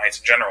presence in Crown Heights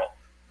in general.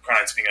 Crown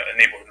Heights being a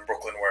neighborhood in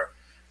Brooklyn where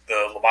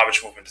the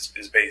Lubavitch movement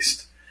is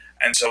based.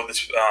 And so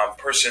this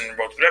person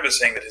wrote to the Rebbe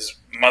saying that his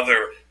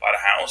mother bought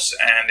a house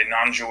and a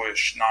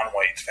non-Jewish,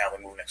 non-white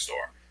family moved next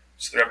door.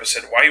 So the Rebbe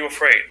said, why are you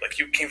afraid? Like,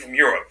 you came from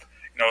Europe.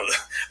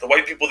 The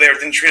white people there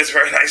didn't treat us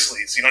very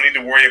nicely, so you don't need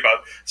to worry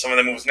about someone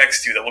that moves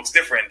next to you that looks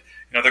different.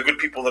 They're good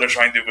people that are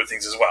trying to do good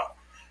things as well.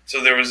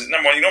 So there was,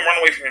 number one, you don't run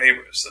away from your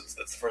neighbors. That's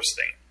the first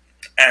thing.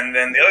 And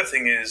then the other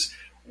thing is,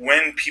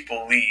 when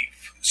people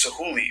leave, so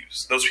who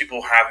leaves? Those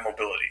people who have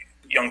mobility.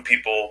 Young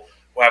people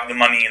who have the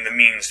money and the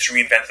means to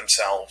reinvent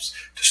themselves,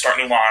 to start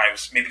new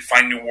lives, maybe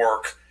find new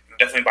work,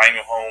 definitely buy a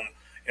new home,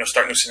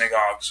 start new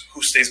synagogues.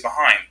 Who stays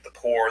behind? The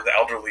poor, the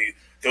elderly,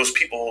 those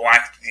people who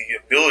lack the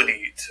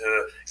ability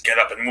to get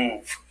up and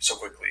move so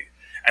quickly.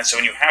 And so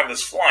when you have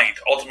this flight,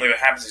 ultimately what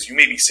happens is you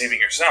may be saving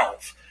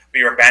yourself, but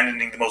you're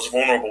abandoning the most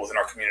vulnerable within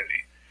our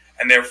community.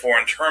 And therefore,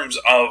 in terms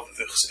of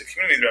the Hasidic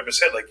community, the Rebbe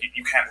said,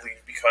 you can't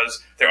leave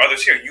because there are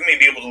others here. You may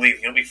be able to leave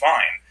and you'll be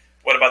fine.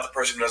 What about the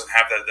person who doesn't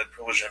have that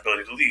privilege and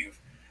ability to leave?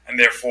 And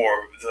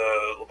therefore,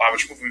 the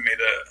Lubavitch movement made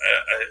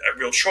a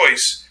real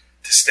choice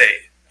to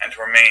stay and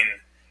to remain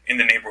in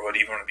the neighborhood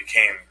even when it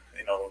became,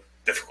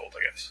 difficult,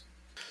 I guess.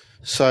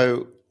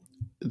 So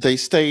they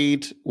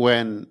stayed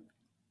when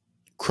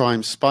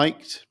crime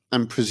spiked,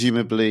 and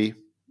presumably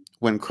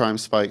when crime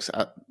spikes,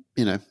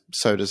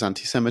 so does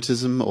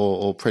anti-Semitism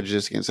or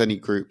prejudice against any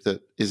group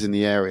that is in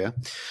the area.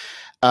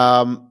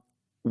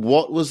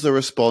 What was the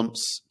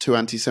response to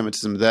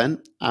anti-Semitism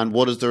then, and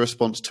what is the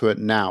response to it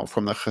now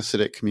from the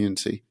Hasidic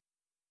community?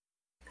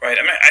 Right.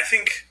 I mean, I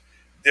think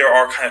there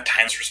are kind of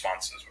timeless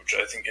responses, which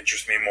I think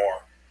interest me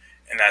more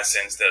in that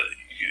sense that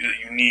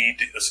you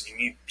need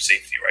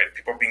safety, right? If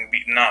people are being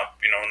beaten up,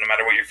 no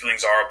matter what your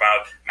feelings are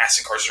about mass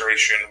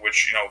incarceration,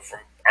 which, from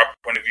our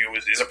point of view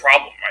is a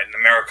problem, right? In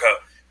America,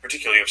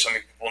 particularly if so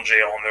many people in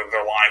jail and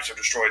their lives are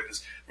destroyed,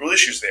 there's real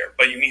issues there.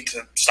 But you need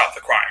to stop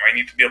the crime, right?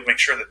 You need to be able to make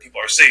sure that people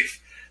are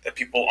safe, that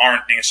people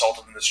aren't being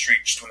assaulted in the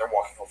street just when they're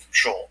walking home from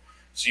shul.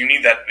 So you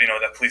need that,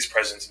 that police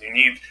presence, and you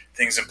need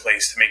things in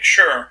place to make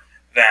sure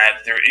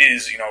that there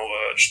is,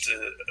 just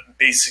a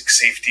basic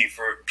safety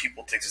for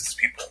people to exist as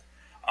people.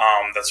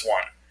 That's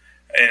one.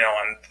 And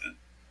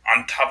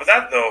on top of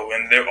that, though,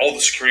 and all the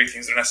security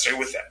things that are necessary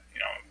with that,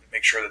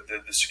 make sure that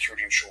the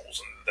security in shuls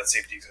and that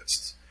safety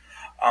exists.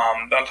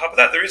 But on top of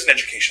that, there is an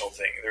educational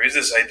thing. There is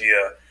this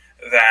idea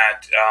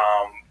that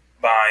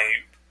by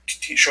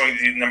showing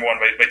the number one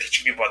by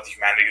teaching people about the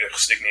humanity of their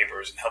Hasidic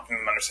neighbors and helping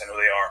them understand who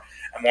they are,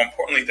 and more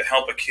importantly, to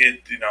help a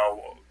kid,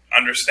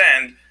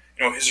 understand,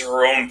 his or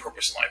her own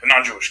purpose in life, a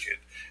non-Jewish kid,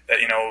 that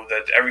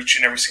that every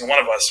single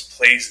one of us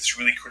plays this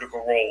really critical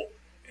role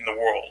in the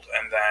world,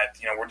 and that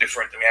we're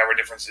different and we have our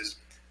differences,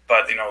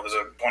 but there's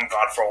one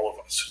God for all of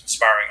us who's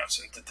inspiring us,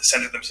 and to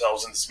center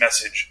themselves in this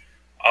message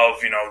of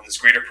this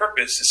greater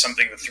purpose is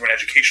something that through an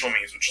educational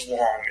means, which is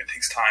long, it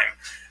takes time,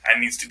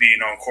 and needs to be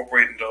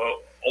incorporated into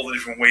all the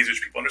different ways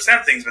which people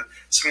understand things. But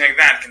something like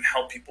that can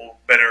help people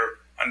better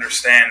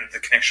understand the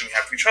connection we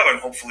have to each other, and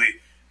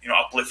hopefully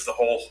uplift the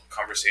whole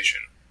conversation.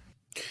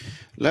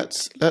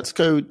 Let's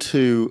go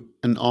to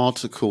an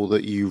article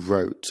that you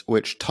wrote,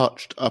 which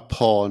touched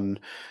upon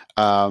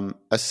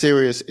a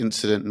serious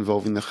incident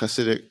involving the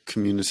Hasidic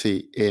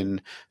community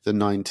in the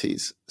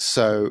 90s.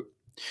 So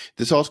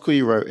this article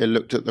you wrote, it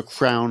looked at the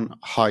Crown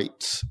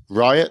Heights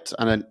riot,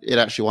 and it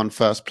actually won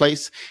first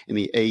place in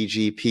the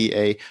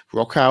AGPA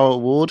Rock Hour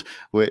Award,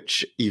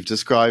 which you've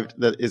described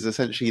that is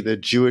essentially the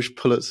Jewish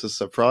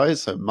Pulitzer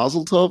Prize, so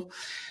Mazel Tov.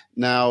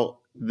 Now,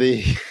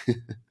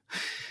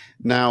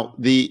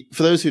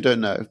 for those who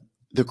don't know,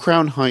 the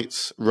Crown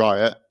Heights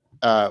riot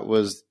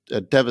was a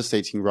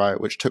devastating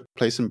riot which took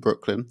place in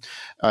Brooklyn,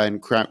 in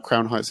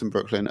Crown Heights in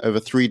Brooklyn, over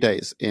 3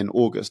 days in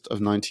August of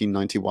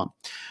 1991,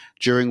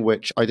 during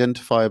which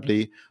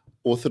identifiably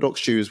Orthodox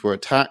Jews were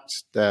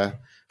attacked, their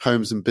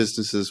homes and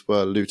businesses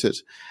were looted.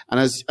 And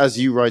as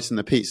you write in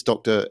the piece,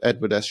 Dr.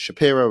 Edward S.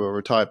 Shapiro, a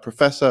retired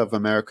professor of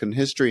American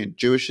history and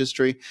Jewish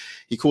history,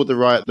 he called the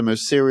riot the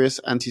most serious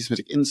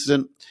anti-Semitic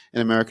incident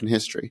in American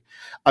history.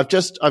 I've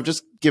just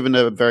given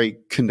a very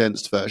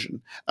condensed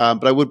version,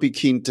 but I would be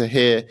keen to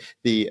hear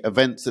the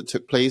events that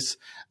took place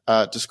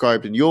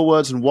described in your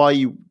words and why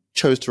you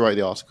chose to write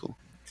the article.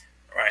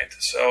 Right.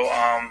 So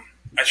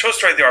I chose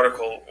to write the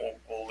article.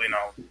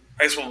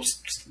 I guess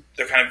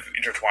they're kind of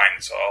intertwined,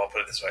 so I'll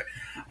put it this way.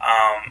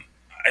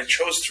 I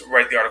chose to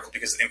write the article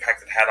because of the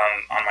impact it had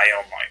on my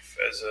own life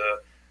as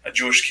a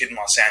Jewish kid in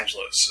Los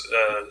Angeles.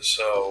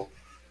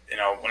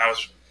 When I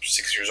was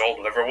 6 years old,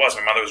 whatever it was,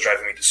 my mother was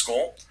driving me to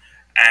school,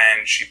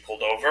 and she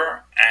pulled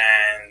over,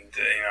 and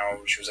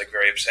she was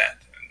very upset.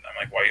 And I'm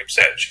like, "Why are you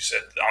upset?" She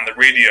said, "On the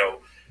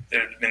radio,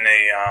 there had been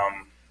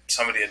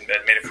somebody had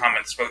made a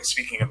comment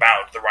speaking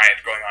about the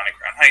riot going on in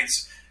Crown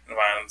Heights and the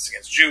violence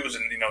against Jews,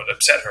 and it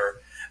upset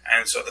her."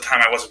 And so at the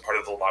time, I wasn't part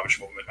of the Lubavitch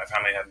movement. My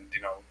family hadn't,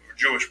 we were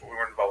Jewish, but we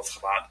weren't involved with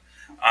Chabad.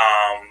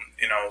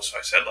 So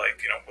I said,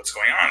 what's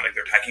going on?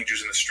 They're attacking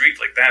Jews in the street.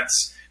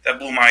 That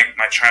blew my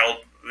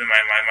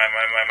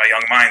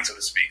young mind, so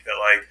to speak. That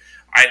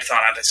I had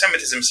thought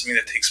anti-Semitism is something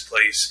that takes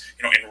place,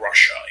 in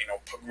Russia.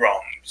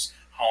 Pogroms,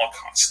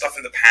 Holocaust, stuff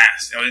in the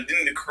past. It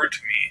didn't occur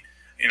to me,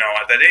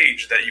 at that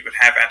age, that you could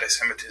have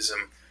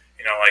anti-Semitism,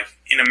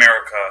 in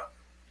America,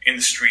 in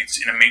the streets,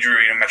 in a major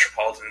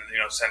metropolitan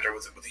center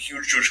with a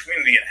huge Jewish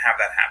community, and have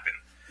that happen.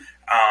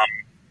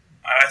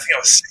 I think I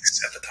was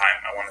 6 at the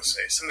time, I want to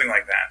say, something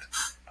like that.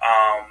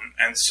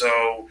 And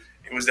so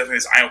it was definitely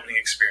this eye-opening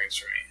experience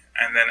for me.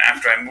 And then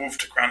after I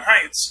moved to Crown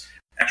Heights,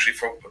 actually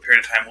for a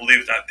period of time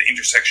lived at the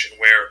intersection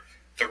where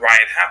the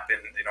riot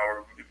happened,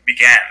 or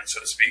began, so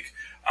to speak,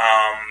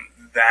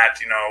 that,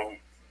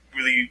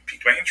 really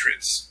piqued my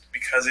interest,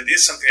 because it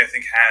is something I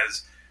think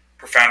has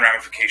profound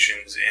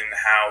ramifications in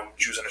how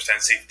Jews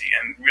understand safety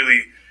and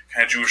really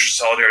kind of Jewish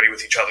solidarity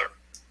with each other.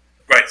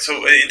 Right,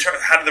 so in terms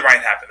of how did the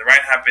riot happen? The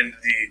riot happened,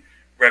 the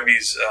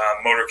Rebbe's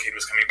motorcade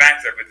was coming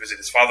back. The Rebbe would visit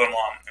his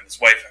father-in-law and his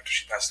wife after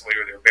she passed away,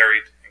 where they were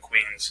buried in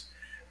Queens.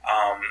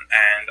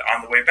 And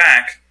on the way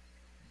back,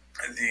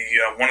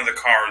 one of the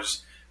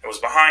cars that was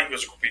behind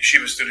was a group of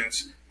yeshiva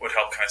students who would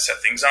help kind of set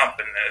things up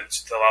and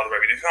to allow the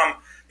Rebbe to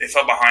come. They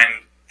fell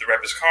behind the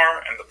Rebbe's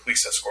car and the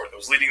police escort that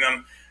was leading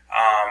them,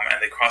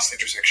 and they crossed the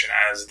intersection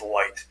as the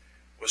light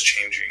was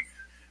changing.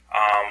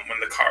 When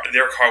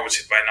their car was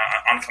hit by an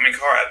oncoming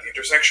car at the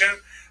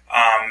intersection,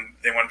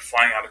 they went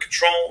flying out of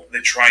control. They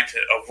tried to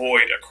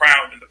avoid a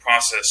crowd. In the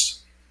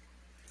process,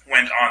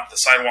 went on the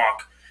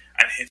sidewalk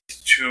and hit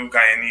 2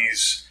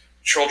 Guyanese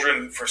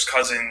children, first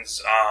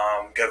cousins,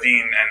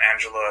 Gavin and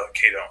Angela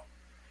Cato.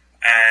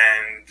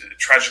 And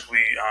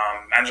tragically,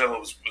 Angela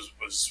was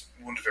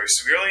wounded very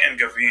severely, and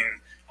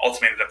Gavin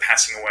ultimately ended up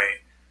passing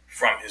away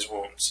from his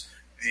wounds.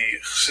 The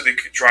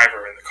Hasidic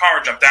driver in the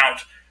car jumped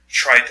out,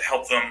 tried to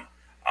help them,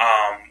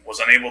 was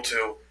unable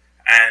to,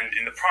 and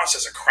in the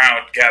process, a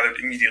crowd gathered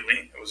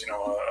immediately. It was,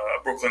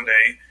 a Brooklyn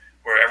day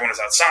where everyone was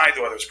outside.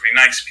 The weather was pretty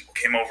nice. People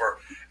came over,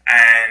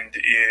 and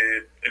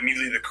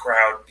immediately the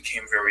crowd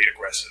became very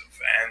aggressive.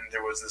 And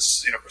there was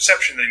this,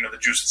 perception that the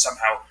Jews had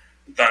somehow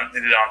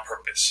did it on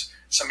purpose.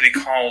 Somebody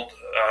called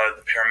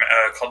the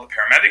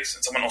paramedics,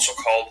 and someone also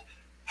called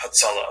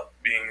Hatzalah,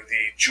 being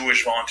the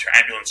Jewish volunteer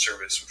ambulance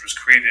service, which was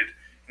created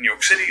in New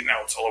York City.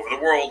 Now it's all over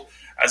the world,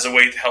 as a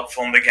way to help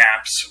fill in the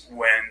gaps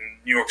when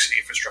New York City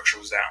infrastructure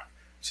was down.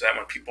 So that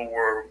when people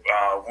were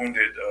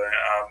wounded,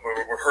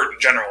 were hurt in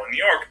general in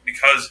New York,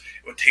 because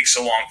it would take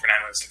so long for an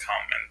ambulance to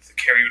come and the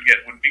care you would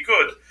get wouldn't be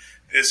good,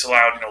 this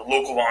allowed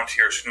local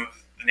volunteers who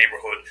knew the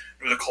neighborhood,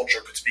 knew the culture,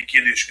 could speak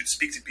Yiddish, could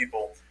speak to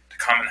people to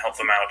come and help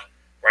them out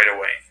right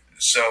away.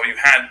 So you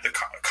had the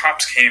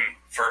cops came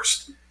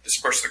first,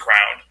 dispersed the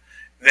crowd.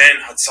 Then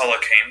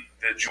Hatzalah came,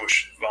 the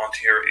Jewish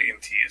volunteer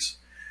EMTs.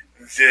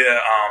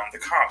 The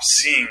cops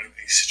seeing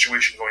the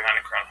situation going on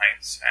in Crown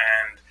Heights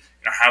and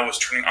how it was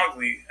turning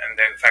ugly, and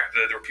then in fact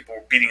there were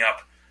people beating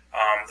up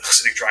the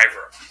Hasidic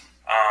driver,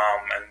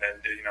 and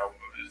then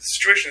the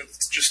situation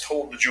just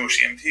told the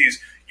Jewish EMTs,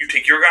 you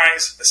take your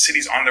guys, the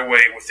city's on their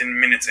way within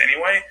minutes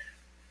anyway,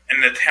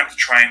 in an attempt to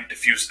try and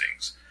defuse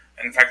things.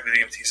 And in fact, the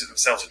EMTs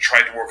themselves had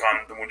tried to work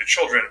on the wounded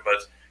children,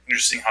 but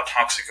just seeing how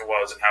toxic it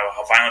was and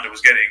how violent it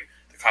was getting,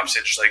 the cops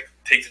said, just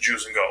take the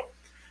Jews and go.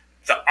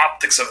 The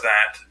optics of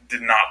that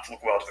did not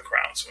look well to the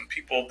crowd. So when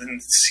people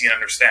didn't see and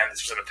understand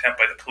this was an attempt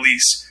by the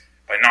police,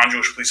 by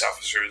non-Jewish police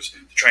officers,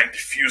 to try and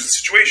defuse the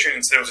situation,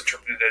 instead it was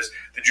interpreted as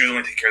the Jews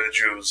only take care of the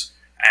Jews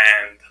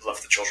and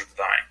left the children to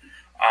die.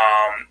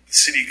 The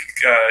city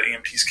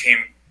EMTs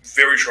came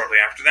very shortly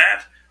after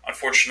that.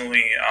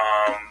 Unfortunately,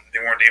 they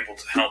weren't able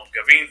to help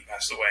Gavin, who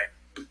passed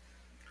away.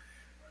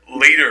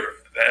 Later,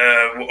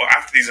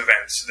 after these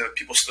events, the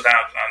people stood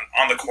out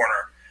on the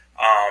corner,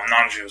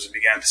 non-Jews, and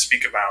began to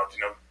speak about,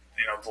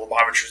 the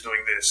Lubavitchers doing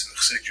this and the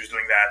Hasidic Jews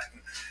doing that,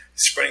 and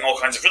spreading all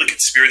kinds of really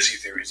conspiracy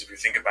theories, if you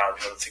think about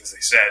the things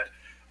they said,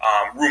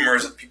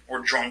 rumors that people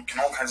were drunk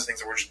and all kinds of things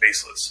that were just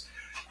baseless.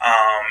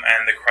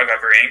 And the crowd got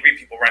very angry.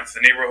 People ran to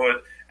the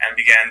neighborhood and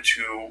began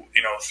to,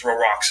 throw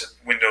rocks at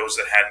windows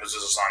that had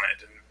mezuzahs on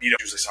it and beat up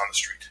Jews they saw on the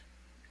street.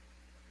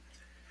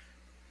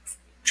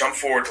 Jump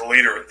forward to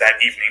later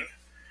that evening,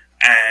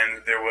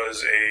 and there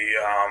was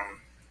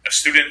a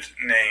student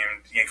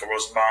named Yanko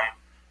Rosenbaum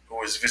who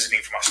was visiting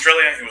from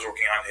Australia. He was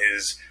working on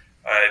his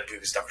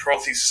doctoral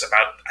thesis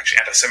about actually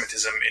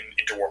anti-Semitism in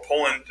interwar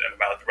Poland and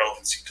about the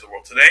relevancy to the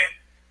world today,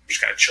 which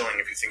is kind of chilling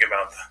if you think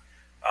about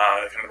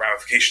the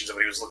ramifications of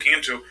what he was looking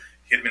into.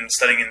 He had been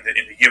studying in the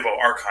YIVO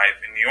archive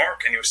in New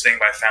York, and he was staying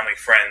by family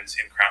friends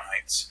in Crown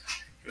Heights.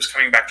 He was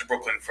coming back to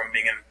Brooklyn from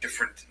being in a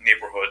different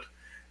neighborhood,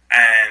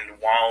 and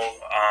when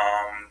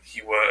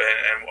he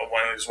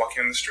was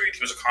walking on the street,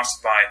 he was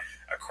accosted by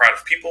a crowd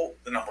of people.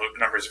 The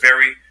numbers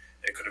vary.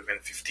 It could have been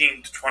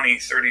 15 to 20,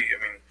 30,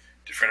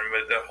 different,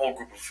 but the whole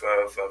group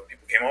of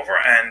people came over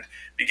and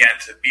began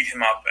to beat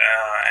him up,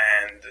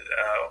 and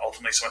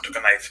ultimately someone took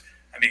a knife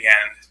and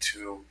began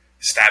to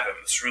stab him.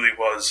 This really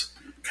was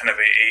kind of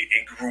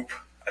a group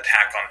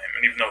attack on him,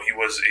 and even though he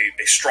was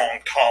a strong,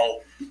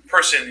 tall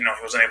person, he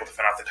was unable to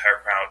fend off the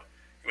entire crowd.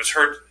 He was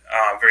hurt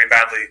very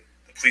badly.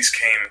 The police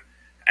came,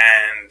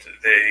 and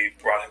they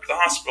brought him to the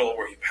hospital,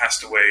 where he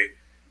passed away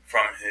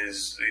from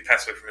his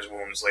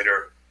wounds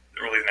later,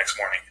 early the next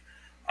morning.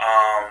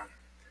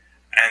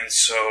 And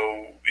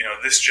so,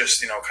 this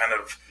just, kind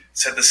of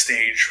set the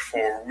stage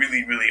for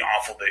really, really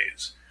awful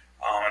days.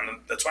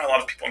 And that's why a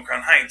lot of people in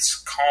Crown Heights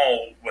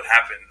call what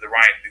happened, the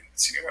riot,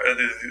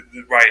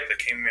 the riot that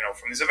came,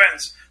 from these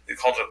events, they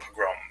called it a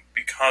pogrom,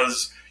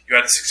 because you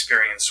had this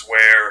experience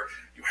where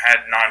you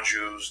had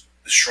non-Jews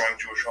destroying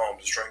Jewish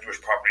homes, destroying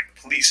Jewish property.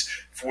 The police,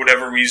 for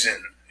whatever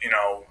reason,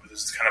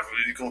 this is kind of,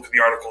 you can look at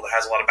the article that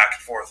has a lot of back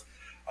and forth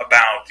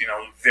about,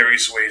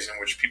 various ways in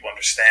which people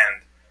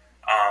understand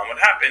what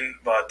happened,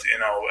 but,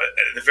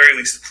 at the very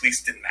least, the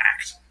police didn't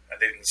act.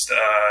 They didn't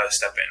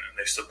step in, and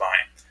they stood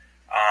by.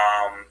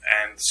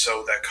 And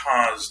so that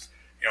caused,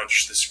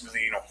 just this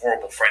really,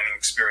 horrible, frightening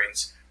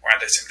experience where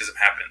anti-Semitism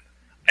happened.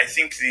 I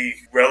think the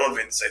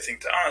relevance,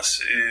 to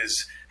us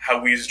is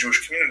how we as a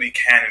Jewish community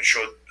can and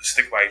should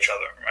stick by each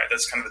other, right?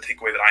 That's kind of the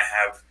takeaway that I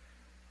have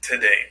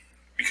today.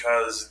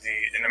 Because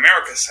in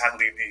America,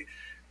 sadly,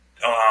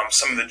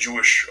 some of the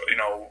Jewish,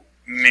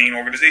 main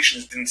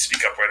organizations didn't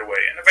speak up right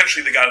away, and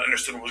eventually they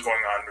understood what was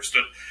going on,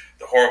 understood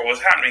the horror what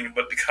was happening.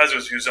 But because it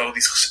was these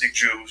Hasidic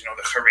Jews,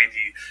 the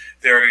Haredi,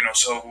 they're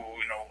so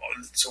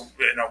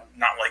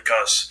not like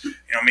us.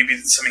 Maybe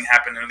something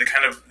happened, and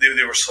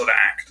they were slow to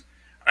act.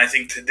 And I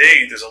think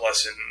today there's a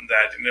lesson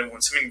that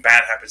when something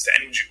bad happens to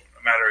any Jew,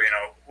 no matter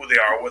who they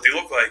are or what they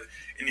look like,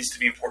 it needs to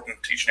be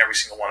important to each and every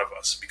single one of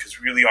us, because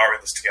we really are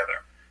in this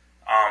together.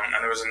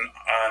 And there was an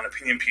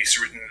opinion piece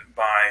written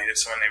by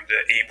someone named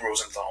Abe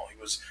Rosenthal. He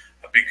was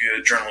a big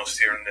journalist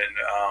here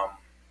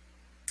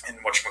in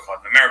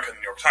whatchamacallit, in America, in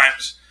the New York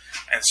Times.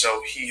 And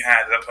so he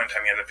had, at that point in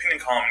time, he had an opinion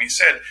column, and he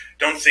said,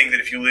 don't think that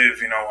if you live,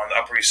 on the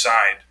Upper East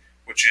Side,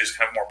 which is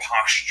kind of more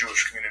posh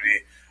Jewish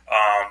community,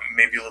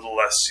 maybe a little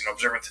less,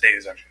 observant today.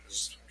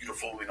 There's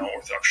beautiful,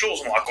 Orthodox shuls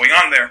and a lot going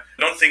on there.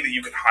 Don't think that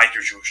you can hide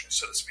your Jewishness,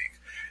 so to speak.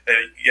 That,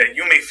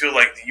 you may feel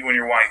like you and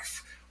your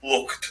wife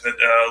look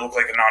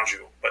like a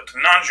non-Jew, but to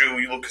a non-Jew,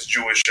 you look as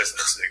Jewish as the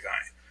Hasidic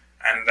guy.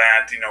 And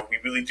that, we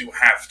really do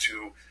have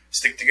to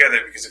stick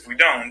together, because if we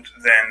don't,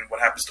 then what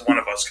happens to one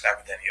of us could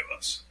happen to any of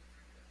us.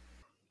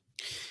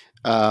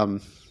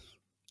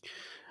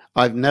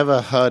 I've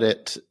never heard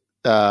it.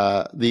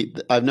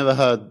 I've never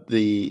heard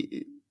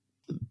the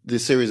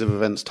series of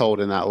events told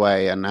in that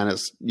way, and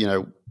it's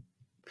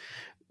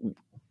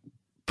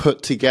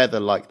put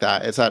together like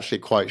that, it's actually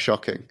quite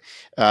shocking.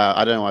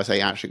 I don't know why I say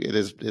actually.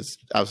 It's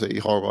absolutely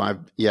horrible.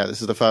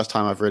 This is the first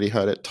time I've really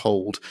heard it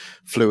told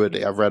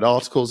fluidly. I've read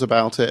articles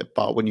about it,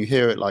 but when you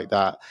hear it like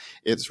that,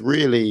 it's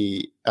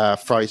really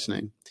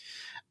frightening.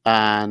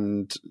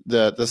 And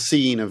the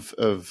scene of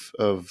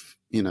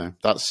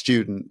that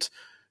student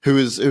who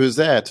was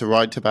there to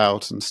write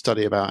about and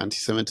study about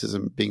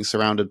anti-Semitism being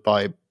surrounded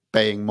by a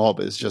baying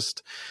mob is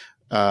just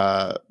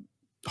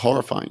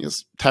horrifying.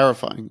 It's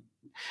terrifying.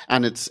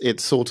 And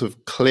it's sort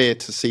of clear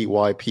to see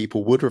why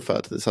people would refer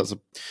to this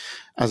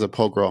as a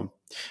pogrom.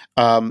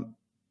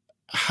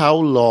 How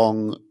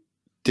long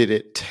did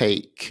it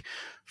take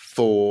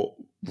for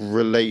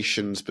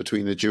relations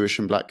between the Jewish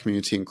and Black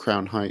community in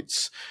Crown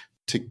Heights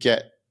to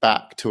get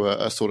back to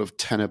a sort of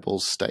tenable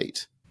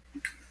state?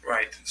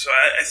 Right. So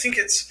I think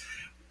it's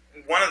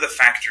one of the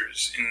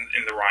factors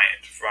in the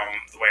riot, from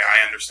the way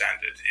I understand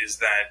it, is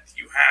that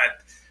you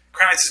had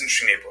Crown Heights is an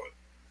interesting neighborhood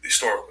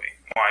historically.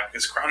 Why?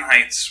 Because Crown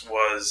Heights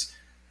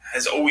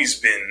has always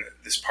been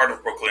this part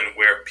of Brooklyn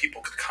where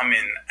people could come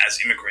in as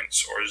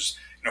immigrants or as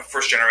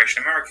first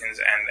generation Americans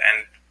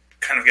and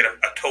kind of get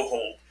a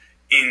toehold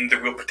in the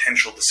real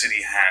potential the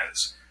city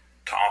has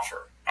to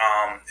offer.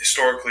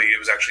 Historically, it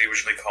was actually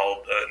originally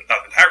called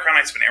not the entire Crown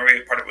Heights, but an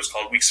area part of it was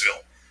called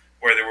Weeksville,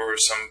 where there were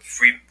some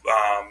freed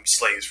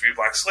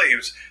black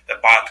slaves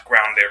that bought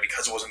ground there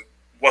because it wasn't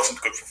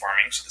good for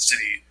farming. So the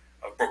city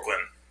of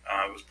Brooklyn,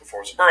 was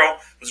before it was a borough,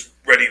 was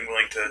ready and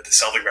willing to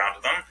sell the ground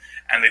to them,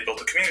 and they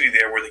built a community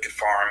there where they could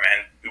farm,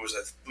 and it was,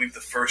 I believe, the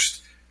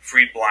first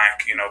freed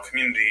black,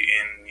 community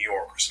in New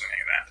York or something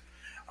like that.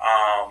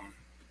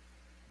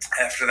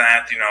 After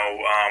that,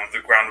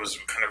 the ground was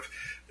kind of,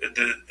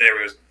 the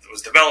area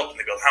was developed, and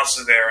they built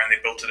houses there, and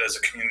they built it as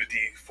a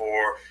community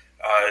for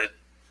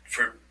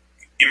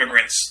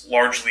immigrants,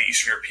 largely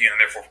Eastern European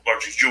and therefore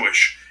largely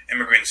Jewish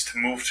immigrants, to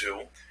move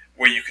to,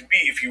 where you could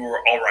be if you were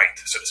all right,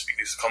 so to speak.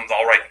 They used to call them the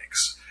all right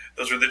mix.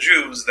 Those were the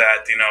Jews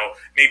that,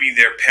 maybe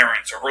their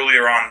parents or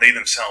earlier on they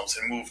themselves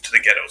had moved to the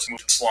ghettos,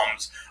 moved to the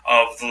slums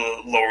of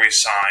the Lower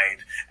East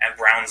Side, and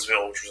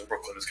Brownsville, which was in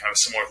Brooklyn, is kind of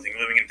a similar thing,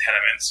 living in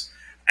tenements.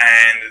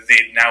 And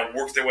they'd now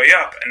worked their way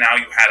up, and now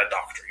you had a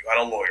doctor, you had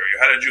a lawyer, you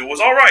had a Jew who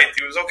was all right,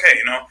 he was okay,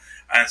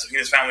 And so he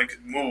and his family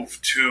could move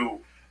to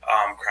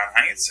Crown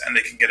Heights, and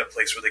they could get a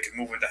place where they could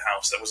move into a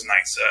house that was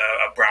nice,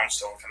 a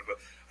brownstone, kind of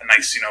a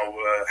nice,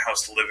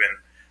 house to live in,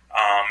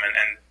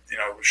 and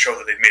show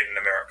that they'd made it in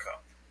America.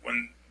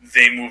 When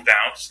they moved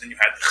out, then you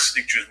had the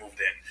Hasidic Jews moved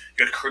in.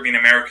 You had Caribbean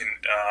American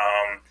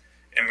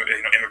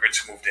immigrants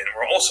who moved in.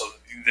 Or also,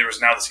 there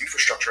was now this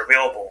infrastructure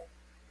available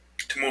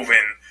to move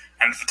in.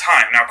 And at the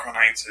time, now Crown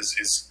Heights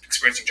is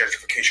experiencing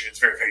gentrification. It's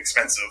very, very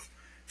expensive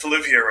to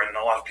live here, and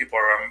a lot of people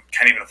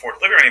can't even afford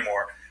to live here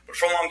anymore. But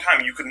for a long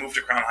time, you could move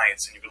to Crown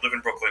Heights, and you could live in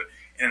Brooklyn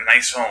in a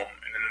nice home,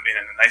 in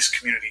a nice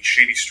community,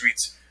 shady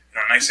streets, in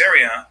a nice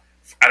area,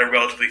 at a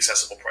relatively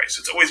accessible price.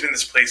 So it's always been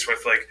this place where I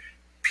feel like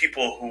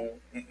people who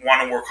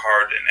want to work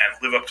hard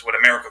and live up to what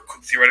America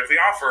could theoretically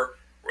offer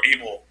were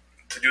able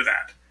to do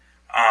that.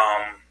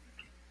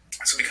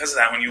 So because of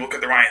that, when you look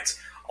at the riots,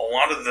 a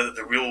lot of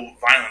the real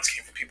violence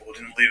came from people who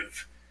didn't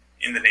live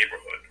in the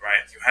neighborhood,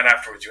 right? You had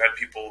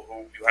people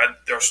who,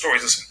 there are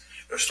stories,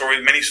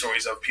 many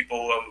stories of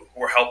people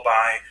who were helped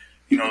by,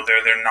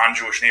 their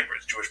non-Jewish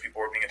neighbors. Jewish people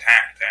were being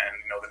attacked,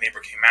 and, the neighbor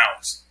came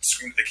out,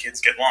 screamed at the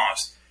kids, get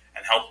lost,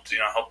 and helped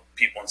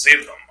people and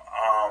save them.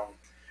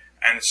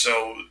 And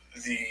so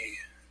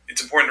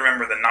it's important to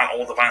remember that not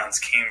all the violence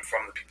came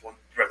from the people who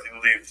directly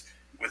lived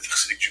with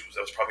Hasidic Jews.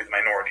 That was probably the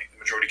minority. The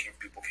majority came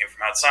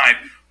from outside,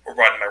 were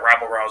brought in by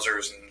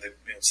rabble-rousers and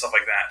stuff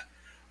like that.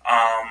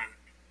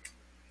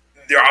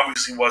 There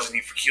obviously was a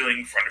need for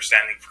healing, for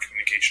understanding, for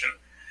communication,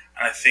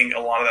 and I think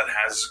a lot of that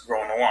has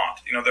grown a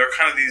lot. There are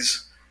kind of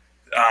these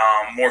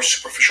more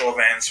superficial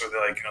events where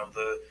they're like,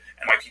 the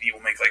NYPD will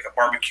make like a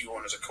barbecue,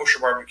 and there's a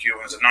kosher barbecue, and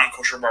there's a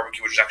non-kosher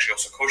barbecue, which is actually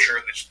also kosher.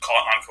 They just call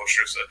it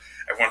non-kosher, so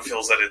everyone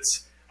feels that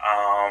it's, or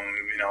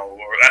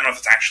I don't know if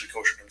it's actually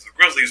kosher in terms of the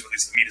Grizzlies, but at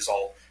least the meat is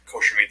all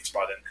kosher meat that's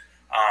brought in.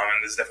 And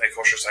there's definitely a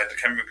kosher side to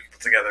kind of bring people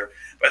together.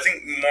 But I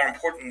think more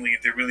importantly,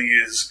 there really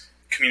is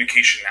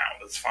communication now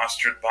that's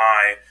fostered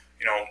by,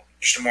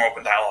 just a more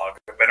open dialogue,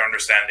 a better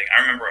understanding.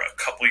 I remember a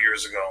couple of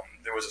years ago,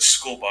 there was a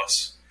school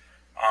bus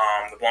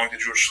that belonged to a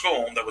Jewish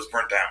school that was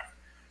burnt down.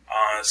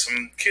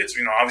 Some kids,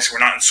 obviously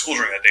were not in school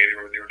during that day.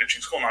 They were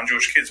ditching school.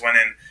 Non-Jewish kids went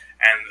in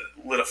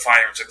and lit a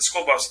fire inside the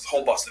school bus. The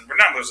whole bus didn't burn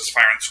down. There was this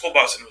fire in the school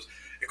bus, and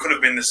it could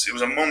have been this. It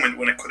was a moment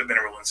when it could have been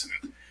a real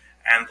incident.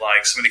 And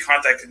like somebody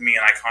contacted me,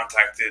 and I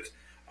contacted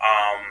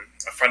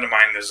a friend of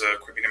mine. There's a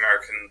Caribbean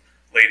American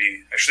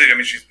lady. Actually,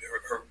 she's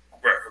her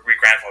great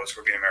grandfather's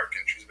Caribbean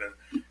American. She's been,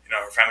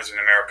 her family's been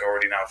in America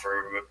already now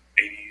for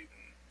 80,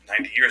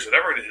 90 years,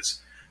 whatever it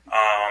is.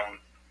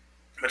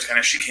 But kind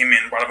of, she came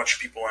in, brought a bunch of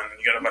people in, and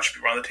you got a bunch of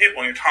people around the table,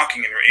 and you're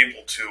talking, and you're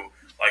able to,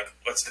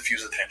 let's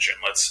diffuse the tension.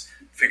 Let's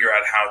figure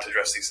out how to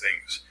address these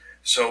things.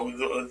 So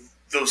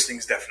those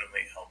things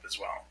definitely help as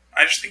well.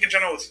 I just think in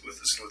general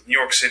with New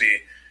York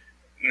City,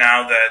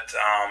 now that,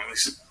 at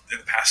least in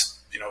the past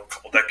a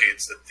couple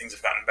decades that things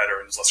have gotten better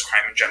and there's less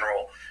crime in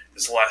general.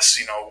 There's less,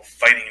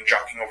 fighting and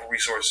jockeying over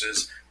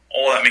resources.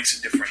 All that makes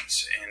a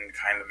difference in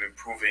kind of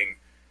improving,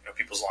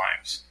 people's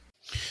lives.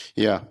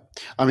 Yeah,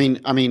 I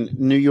mean,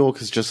 New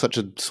York is just such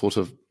a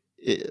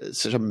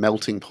such a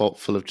melting pot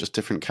full of just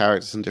different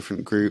characters and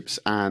different groups,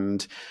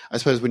 and I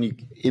suppose when you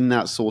in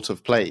that sort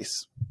of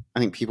place, I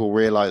think people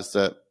realize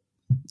that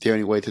the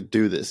only way to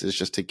do this is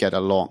just to get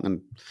along,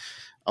 and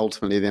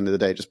ultimately, at the end of the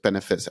day, it just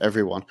benefits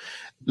everyone.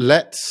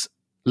 Let's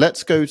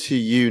go to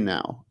you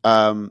now.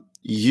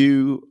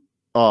 You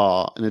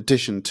are, in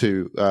addition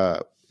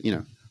to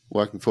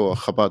working for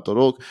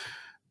Chabad.org,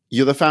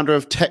 you're the founder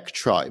of Tech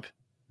Tribe,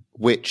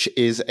 which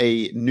is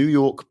a New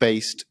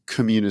York-based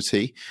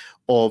community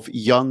of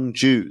young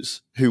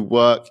Jews who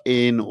work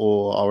in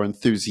or are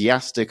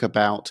enthusiastic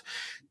about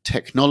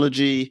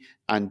technology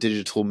and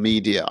digital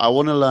media. I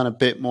want to learn a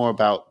bit more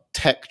about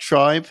Tech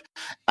Tribe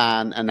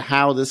and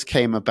how this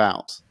came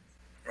about.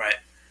 Right.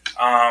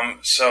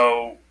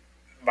 So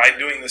by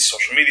doing this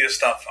social media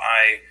stuff,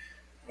 I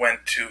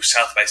went to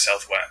South by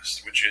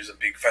Southwest, which is a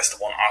big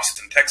festival in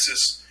Austin,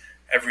 Texas,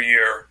 every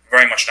year.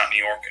 Very much not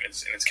New York in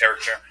its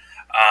character.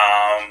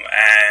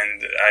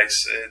 And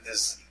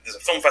there's a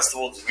film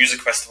festival, there's a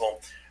music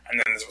festival, and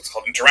then there's what's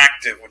called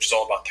Interactive, which is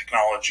all about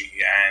technology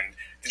and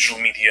digital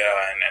media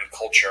and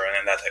culture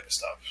and that type of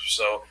stuff.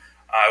 So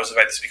I was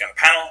invited to speak on a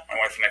panel. My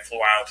wife and I flew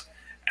out,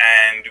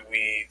 and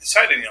we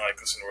decided,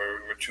 listen,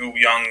 we're two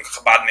young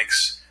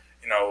Chabadniks.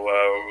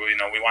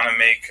 We want to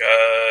make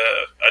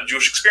a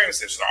Jewish experience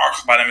there. So there are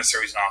Chabad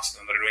emissaries in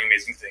Austin that are doing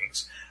amazing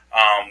things.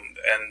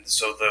 And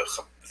so the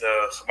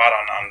Chabad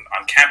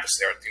on campus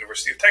there at the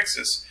University of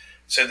Texas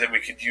said that we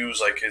could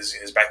use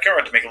his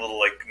backyard to make a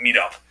little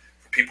meetup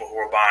for people who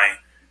were by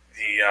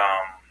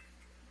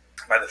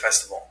the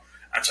festival.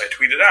 And so I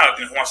tweeted out,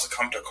 who wants to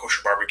come to a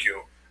kosher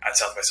barbecue at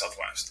South by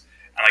Southwest?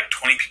 And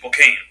 20 people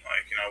came.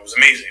 It was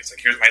amazing. It's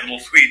here's my little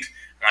tweet,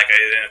 and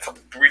a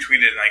couple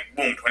retweeted, and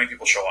boom, 20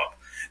 people show up.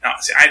 Now,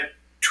 see, I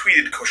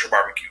tweeted kosher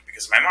barbecue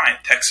because in my mind,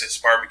 Texas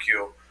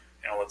barbecue,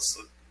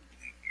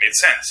 made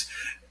sense.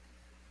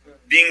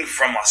 Being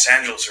from Los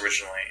Angeles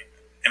originally,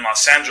 in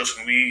Los Angeles,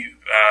 when we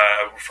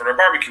refer to a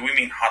barbecue, we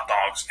mean hot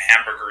dogs and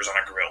hamburgers on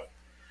a grill.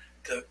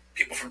 The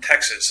people from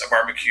Texas, a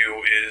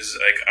barbecue is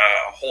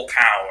a whole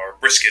cow or a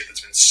brisket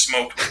that's been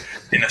smoked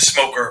in a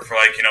smoker for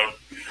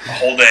a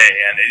whole day,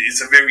 and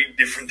it's a very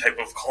different type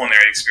of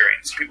culinary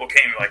experience. People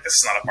came this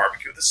is not a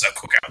barbecue, this is a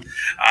cookout.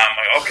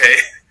 I'm okay,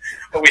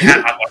 but we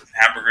had hot dogs and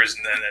hamburgers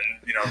and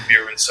then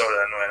beer and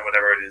soda and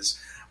whatever it is.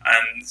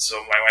 And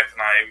so my wife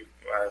and I,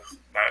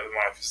 my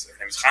wife's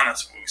name is Chana,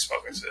 so we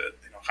spoke. I said,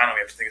 Chana,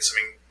 we have to think of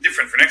something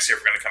different for next year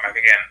if we're going to come back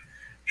again.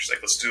 She's like,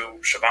 let's do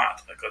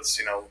Shabbat.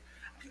 Let's,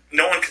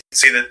 no one can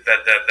say that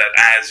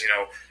as,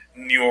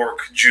 New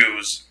York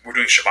Jews, we're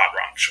doing Shabbat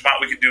wrong.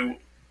 Shabbat we could do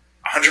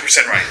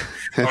 100% right.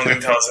 No one's going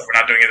to tell us that we're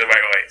not doing it the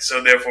right way.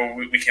 So therefore,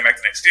 we came back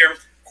the next year,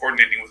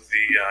 coordinating with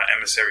the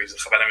emissaries, the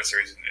Chabad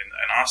emissaries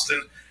in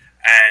Austin,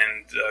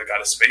 and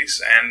got a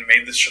space and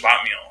made this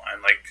Shabbat meal.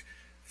 And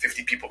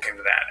 50 people came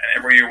to that. And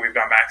every year we've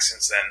gone back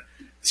since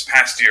then. This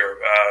past year,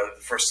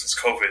 the first since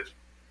COVID,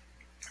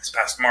 this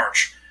past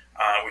March,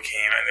 we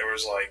came and there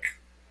was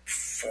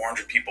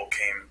 400 people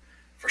came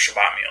for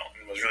Shabbat meal.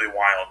 It was really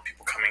wild.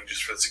 People coming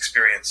just for this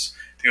experience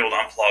to be able to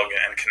unplug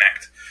and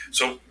connect.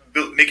 So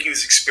making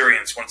this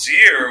experience once a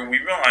year, we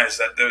realized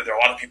that there are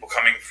a lot of people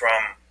coming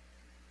from,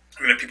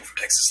 people from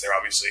Texas there,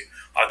 obviously.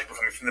 A lot of people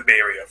coming from the Bay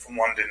Area, from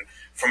London,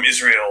 from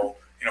Israel,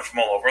 from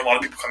all over. A lot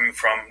of people coming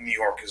from New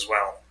York as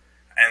well.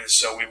 And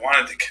so we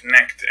wanted to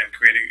connect and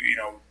create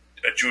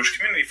a Jewish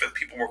community for the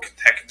people working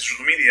tech and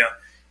digital media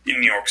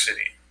in New York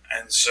City.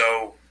 And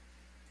so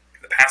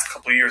the past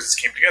couple of years, this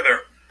came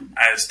together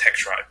as Tech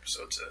Tribe.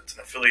 So it's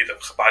an affiliate of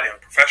Chabad Young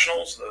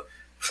Professionals, the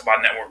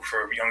Chabad network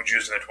for young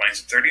Jews in their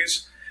 20s and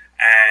 30s.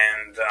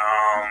 And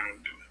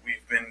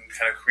we've been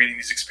kind of creating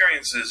these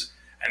experiences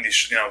and these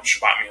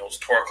Shabbat meals,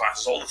 Torah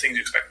classes, all the things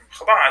you expect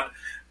from Chabad,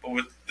 but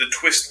with the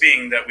twist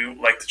being that we would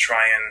like to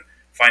try and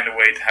find a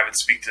way to have it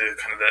speak to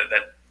kind of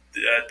that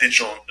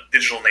digital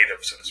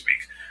native, so to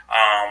speak,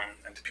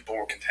 and to people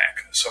working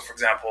tech. So, for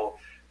example,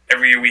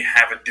 every year we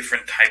have a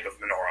different type of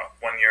menorah.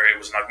 One year it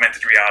was an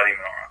augmented reality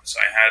menorah. So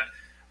I had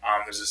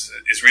there's this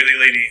Israeli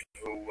lady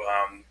who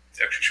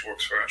actually she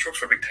works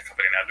for a big tech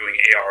company now doing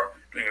AR,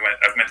 doing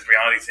augmented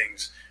reality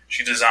things.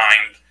 She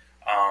designed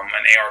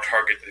an AR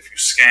target that if you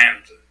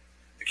scanned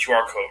the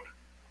QR code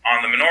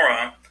on the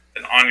menorah,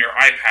 then on your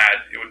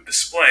iPad it would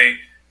display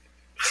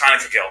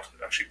Hanukkah geld,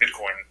 actually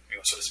Bitcoin,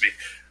 so to speak,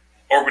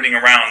 orbiting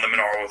around the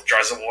menorah with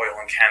jars of oil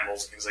and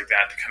candles and things like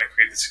that to kind of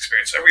create this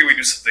experience. So every year we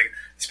do something.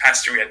 This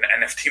past year we had an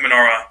NFT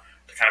menorah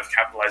to kind of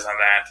capitalize on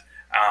that,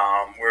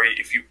 where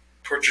if you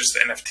purchase the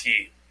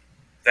NFT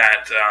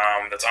that's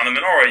on the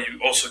menorah, you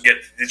also get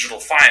the digital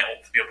file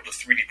to be able to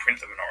 3D print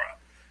the menorah,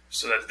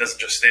 so that it doesn't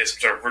just stay as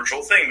some sort of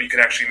virtual thing, but you can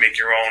actually make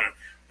your own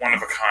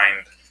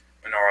one-of-a-kind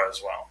menorah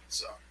as well.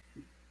 So,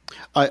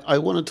 I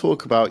want to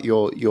talk about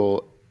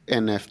your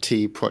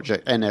NFT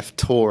project, NF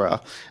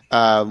Torah,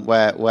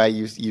 where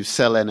you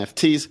sell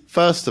NFTs.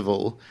 First of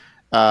all,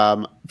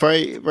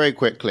 Very, very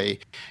quickly,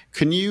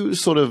 can you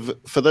sort of,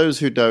 for those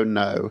who don't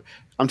know,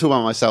 I'm talking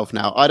about myself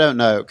now, I don't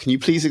know, can you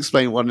please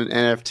explain what an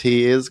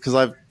NFT is? Because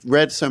I've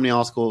read so many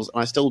articles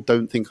and I still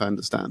don't think I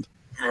understand.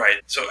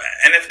 Right. So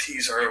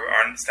NFTs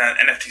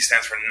NFT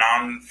stands for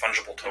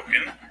non-fungible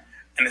token,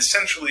 and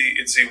essentially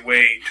it's a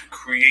way to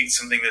create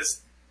something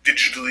that's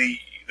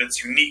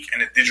unique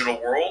in a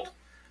digital world,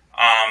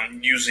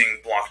 using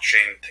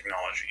blockchain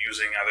technology,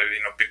 using either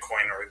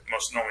Bitcoin or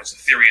most known as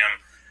Ethereum,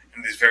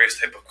 and these various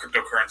type of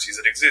cryptocurrencies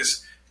that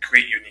exist to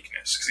create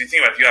uniqueness. Because you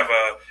think about it, if you have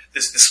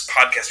this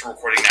podcast we're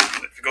recording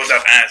now, if it goes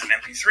out as an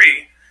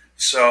MP3.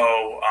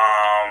 So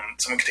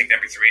someone can take the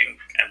MP3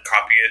 and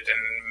copy it,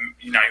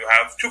 and now you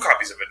have 2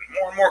 copies of it, and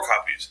more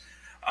copies.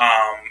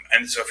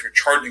 And so if you're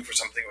charging for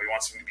something or you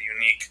want something to be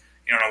unique,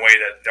 in a way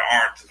that there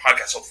aren't, the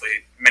podcast,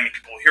 hopefully many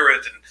people hear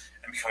it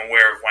and become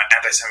aware of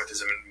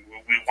anti-Semitism,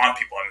 and we want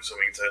people, I'm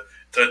assuming, to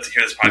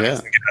hear this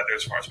podcast and get out there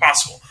as far as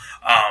possible.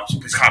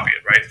 So please copy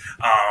it, right?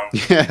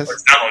 Yes. Or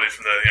it's downloaded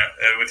from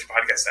with your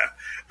podcast app.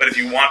 But if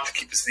you want to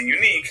keep this thing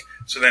unique,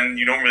 so then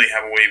you don't really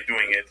have a way of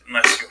doing it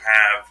unless you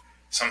have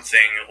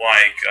something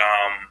like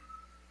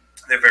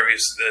the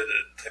various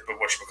type of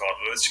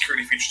the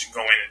security features you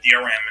can go in and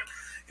DRM,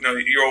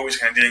 and you're always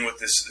kind of dealing with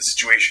this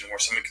situation where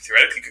somebody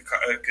theoretically could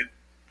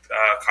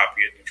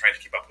copy it and trying to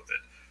keep up with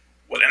it.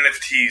 What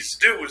NFTs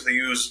do is they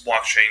use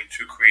blockchain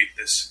to create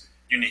this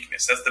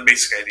uniqueness. That's the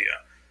basic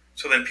idea.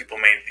 So then people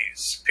made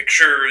these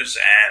pictures,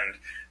 and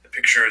the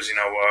pictures are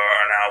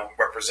now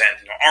represent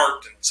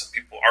art, and some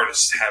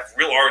artists have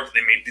real art that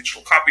they made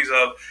digital copies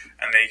of,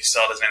 and they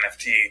sell it as an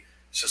NFT.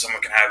 So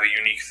someone can have a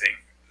unique thing.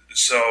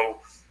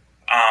 So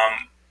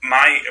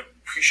my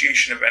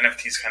appreciation of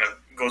NFTs kind of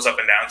goes up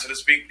and down, so to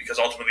speak, because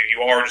ultimately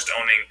you are just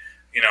owning,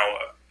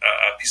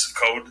 a piece of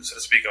code, so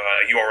to speak,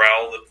 a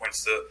URL that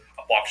points to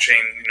a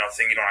blockchain,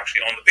 thing. You don't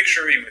actually own the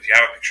picture. Even if you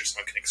have a picture,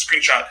 someone can take a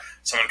screenshot.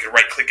 Someone can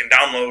right-click and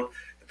download.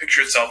 The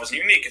picture itself isn't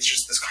unique. It's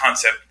just this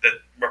concept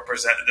that's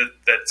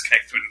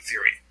connected to it in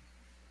theory.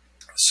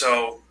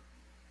 So,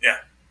 yeah.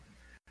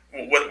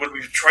 What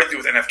we've tried to do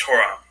with NF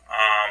Torah,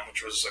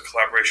 which was a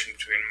collaboration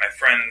between my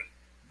friend,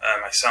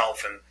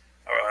 myself, and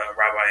a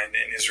rabbi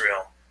in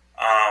Israel,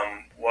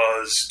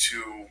 was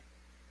to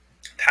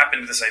tap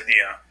into this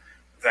idea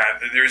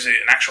that there's an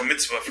actual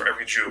mitzvah for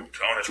every Jew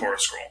to own a Torah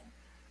scroll.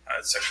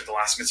 It's actually the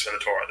last mitzvah in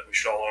the Torah, that we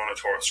should all own a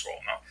Torah scroll.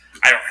 Now,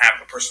 I don't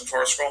have a personal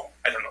Torah scroll.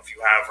 I don't know if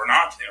you have or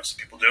not. Some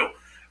people do.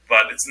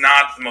 But it's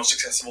not the most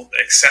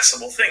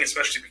accessible thing,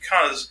 especially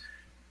because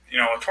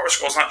a Torah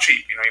scroll is not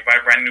cheap. You buy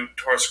a brand new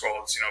Torah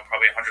scroll, it's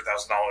probably $100,000,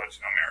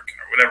 American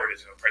or whatever it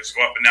is. Prices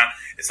go up, but now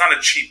it's not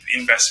a cheap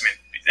investment,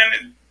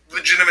 and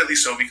legitimately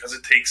so, because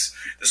it takes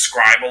the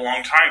scribe a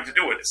long time to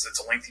do it. It's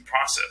a lengthy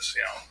process,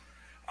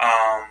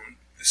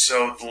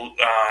 So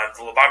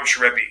the Lubavitcher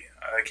Rebbe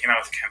came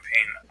out with a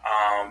campaign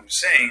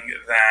saying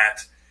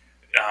that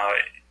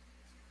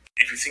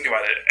if you think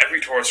about it,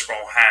 every Torah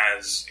scroll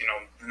has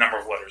the number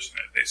of letters in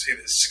it. They say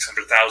there's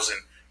 600,000.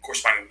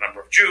 Corresponding to the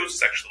number of Jews.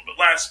 It's actually a little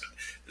bit less, but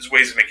there's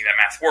ways of making that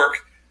math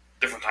work,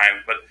 different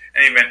time. But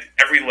in any event,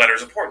 every letter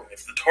is important.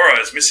 If the Torah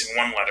is missing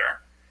one letter,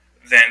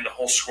 then the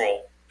whole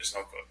scroll is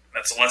no good.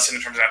 That's a lesson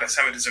in terms of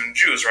anti-Semitism in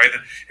Jews, right?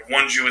 That if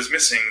one Jew is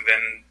missing,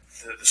 then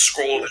the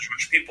scroll of the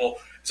Jewish people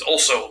is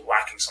also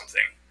lacking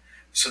something.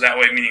 So that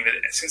way, meaning that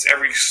since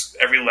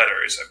every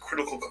letter is a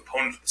critical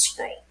component of the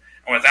scroll,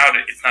 and without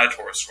it, it's not a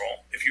Torah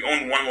scroll. If you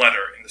own one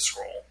letter in the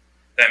scroll,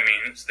 that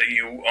means that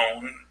you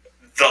own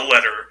the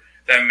letter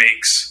that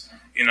makes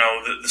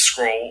the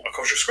scroll a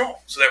kosher scroll.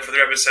 So therefore,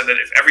 the Rebbe said that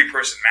if every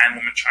person, man,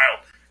 woman,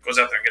 child, goes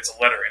out there and gets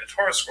a letter in a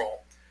Torah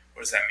scroll,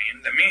 what does that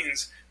mean? That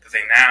means that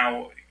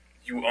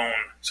you own,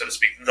 so to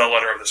speak, the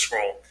letter of the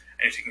scroll,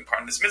 and you're taking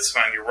part in this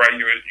mitzvah, and you're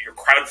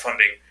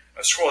crowdfunding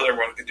a scroll that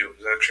everyone could do.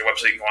 There's actually a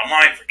website you can go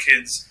online for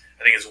kids.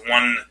 I think it's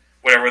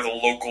whatever the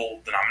local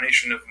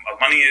denomination of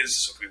money is.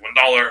 So it could be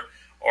 $1,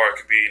 or it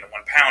could be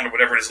 £1, or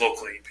whatever it is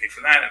locally. You pay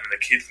for that, and then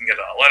the kid can get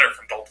a letter.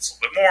 From adults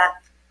a little bit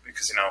more,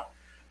 because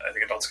I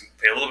think adults can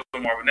pay a little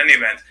bit more, but in any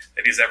event,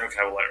 the idea is everyone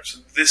can have a letter.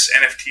 So this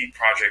NFT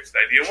project,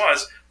 the idea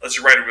was, let's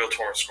write a real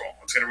Torah scroll.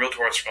 Let's get a real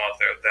Torah scroll out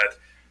there that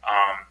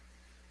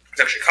it's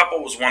actually a couple.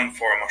 It was one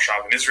for a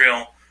Moshav in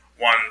Israel,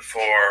 one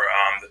for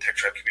the Tech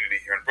Tribe community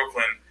here in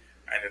Brooklyn.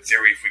 And in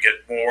theory, if we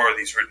get more of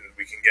these written,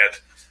 we can get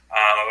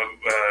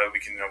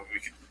we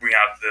can bring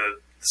out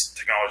this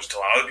technology to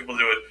allow other people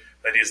to do it.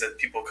 The idea is that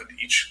people could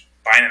each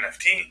buy an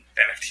NFT.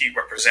 The NFT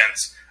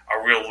represents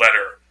a real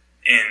letter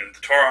in the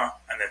Torah,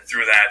 and then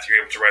through that,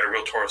 you're able to write a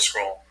real Torah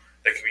scroll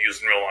that can be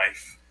used in real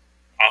life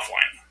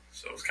offline.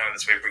 So it's kind of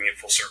this way of bringing it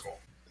full circle.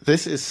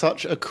 This is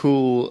such a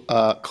cool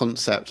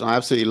concept, and I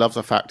absolutely love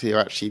the fact that you're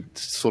actually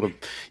sort of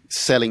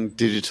selling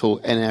digital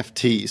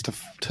NFTs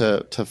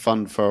to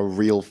fund for a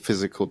real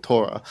physical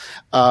Torah.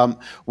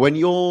 When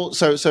you're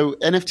so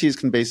NFTs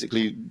can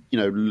basically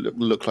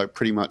look like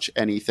pretty much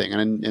anything,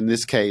 and in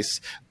this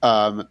case,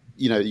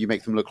 you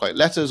make them look like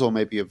letters or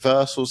maybe a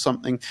verse or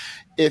something.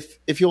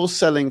 If you're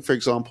selling, for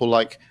example,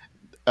 like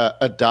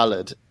a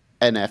Daled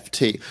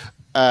NFT.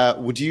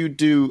 would you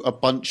do a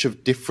bunch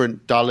of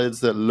different dalids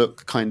that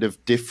look kind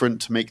of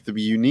different to make them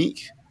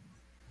unique?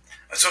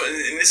 So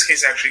in this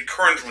case, actually,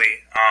 currently,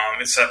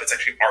 it's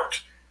actually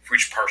art for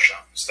each parsha.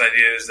 So the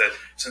idea is that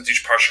since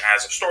each parsha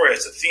has a story,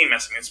 has a theme,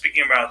 has something it's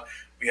speaking about,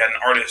 we had an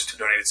artist who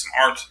donated some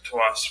art to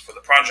us for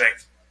the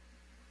project.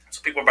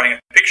 So people are buying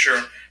a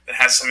picture that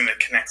has something that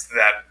connects to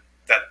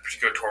that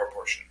particular Torah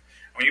portion.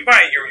 And when you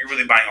buy it, you're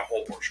really buying a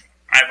whole portion.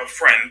 I have a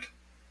friend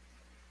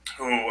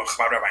a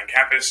Chabad rabbi on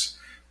campus,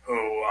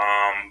 who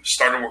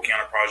started working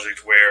on a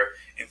project where,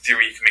 in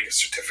theory, you can make a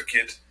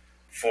certificate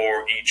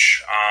for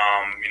each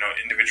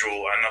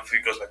individual. I don't know if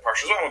it goes by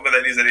parsha as well, but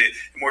that is that it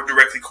more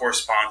directly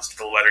corresponds to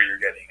the letter you're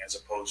getting, as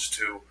opposed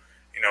to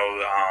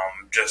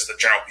just a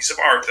general piece of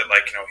art that,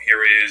 like,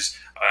 here is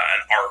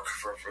an ark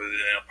for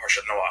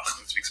Parshat Noah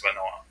that speaks about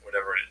Noah,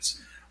 whatever it is.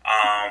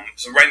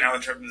 So right now,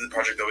 in terms of the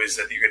project, though, is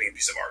that you're getting a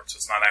piece of art. So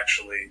it's not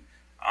actually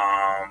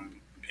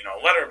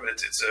a letter, but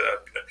it's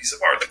a piece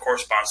of art that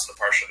corresponds to the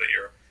parsha that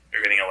you're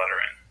getting a letter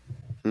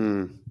in.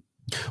 Mm.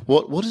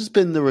 What has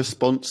been the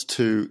response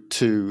to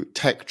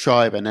Tech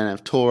Tribe and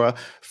NF Torah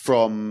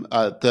from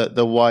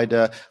the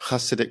wider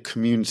Hasidic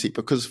community?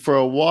 Because for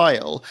a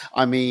while,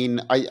 I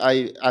mean,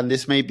 I and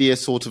this may be a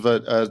sort of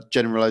a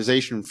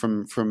generalization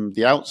from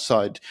the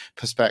outside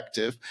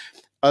perspective.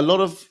 A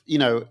lot of,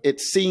 it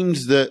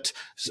seems that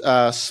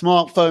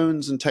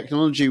smartphones and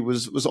technology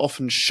was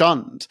often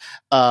shunned,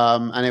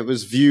 and it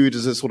was viewed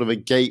as a sort of a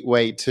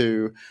gateway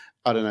to,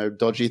 I don't know,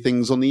 dodgy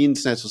things on the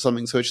internet or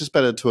something. So it's just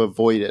better to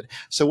avoid it.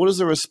 So what has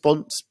the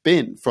response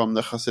been from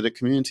the Hasidic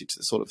community to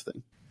this sort of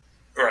thing?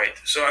 Right.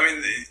 So, I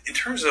mean, in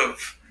terms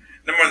of,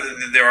 number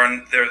one,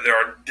 there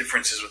are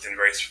differences within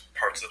various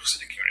parts of the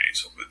Hasidic community.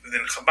 So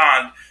within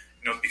Chabad,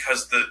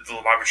 because the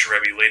Lubavitcher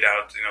Rebbe laid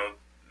out,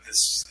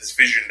 this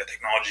vision that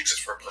technology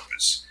exists for a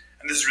purpose.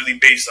 And this is really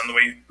based on the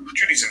way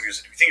Judaism views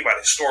it. If you think about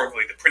it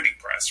historically, the printing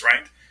press,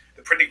 right?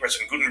 The printing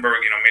press in Gutenberg,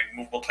 made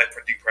movable type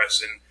printing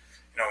press in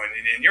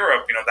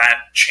Europe,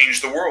 that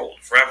changed the world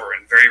forever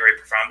in very, very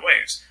profound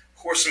ways.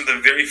 Who are some of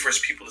the very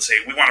first people to say,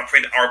 we want to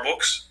print our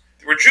books?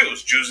 They were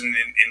Jews. Jews in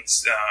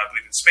I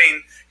believe in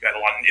Spain. You had a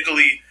lot in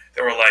Italy.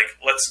 They were like,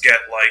 let's get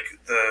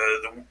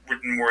the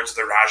written words of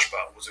the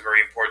Rashba was a very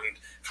important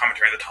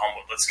commentary on the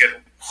Talmud. Let's get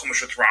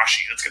Chumash with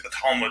Rashi. Let's get the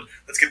Talmud.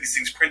 Let's get these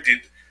things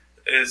printed.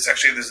 It's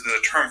actually, there's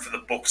a term for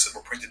the books that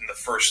were printed in the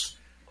first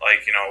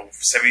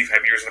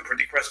 75 years of the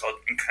printing press called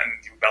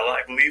Incandibula,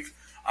 I believe.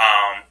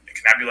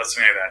 Incandibula,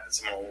 something like that.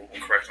 Someone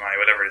will correct my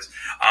whatever it is.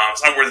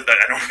 It's not a word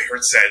that I normally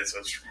heard said, so I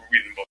was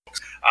reading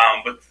books.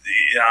 But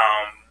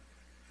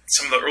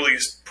some of the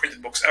earliest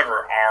printed books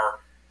ever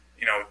are,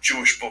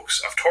 Jewish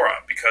books of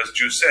Torah, because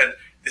Jews said,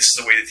 this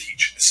is a way to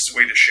teach, this is a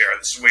way to share,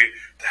 this is a way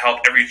to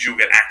help every Jew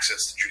get access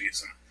to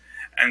Judaism.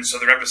 And so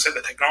the Rebbe said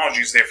that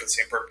technology is there for the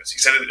same purpose. He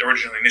said it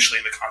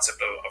initially in the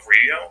concept of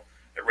radio.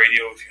 The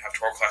radio, if you have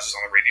Torah classes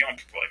on the radio, and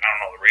people are like, I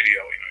don't know, the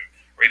radio,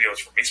 radio is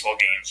for baseball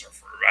games or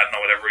for, I don't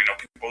know, whatever,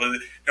 people,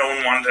 no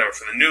one wanted it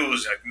for the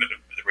news,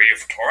 the radio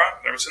for Torah.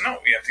 The Rebbe said, no,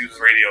 we have to use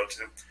the radio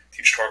to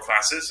teach Torah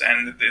classes,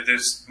 and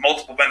there's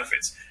multiple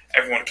benefits.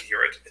 Everyone can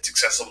hear it. It's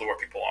accessible to where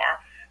people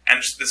are. And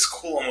just this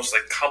cool, almost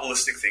like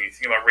Kabbalistic thing. You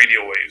think about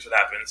radio waves, what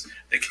happens?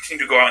 They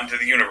continue to go out into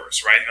the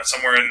universe, right?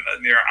 Somewhere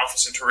near Alpha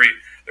Centauri,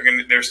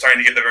 they're starting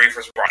to get the very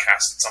first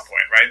broadcast at some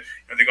point, right?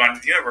 They go out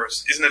into the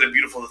universe. Isn't it a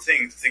beautiful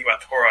thing to think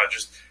about Torah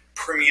just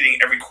permeating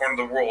every corner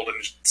of the world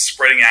and just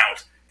spreading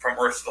out from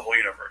Earth to the whole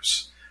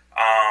universe?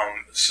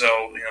 So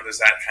there's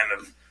that kind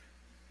of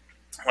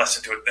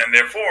lesson to it. And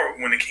therefore,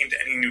 when it came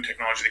to any new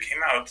technology that came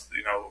out,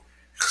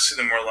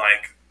 Chassidim were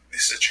like,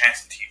 this is a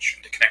chance to teach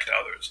and to connect to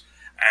others.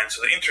 And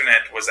so the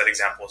internet was that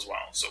example as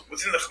well. So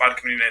within the Chabad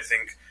community, I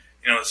think,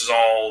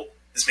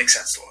 this makes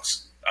sense to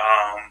us.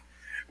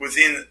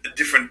 Within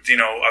different,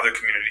 other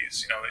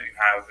communities, you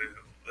have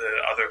the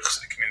other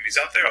communities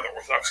out there, other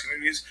Orthodox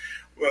communities,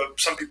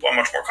 some people are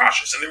much more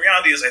cautious. And the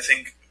reality is, I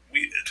think, to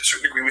a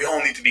certain degree, we all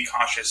need to be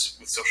cautious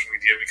with social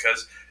media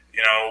because,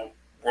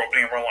 we're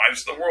opening up our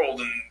lives to the world,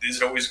 and is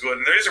it always good?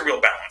 And there is a real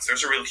balance.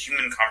 There's a real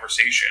human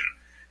conversation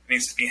that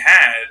needs to be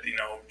had,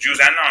 Jews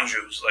and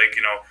non-Jews,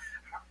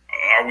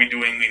 are we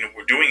doing,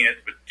 we're doing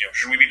it, but,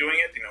 should we be doing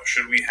it?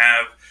 Should we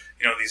have,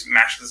 these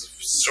masses of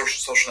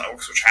social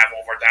networks which have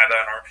all of our data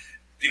and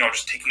are,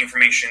 just taking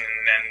information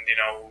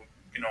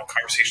and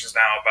conversations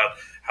now about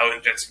how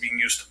internet's being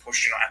used to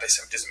push,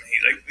 anti-Semitism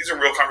and hate. These are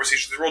real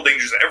conversations, real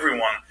dangers that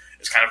everyone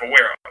is kind of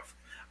aware of.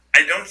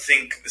 I don't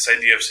think this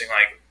idea of saying,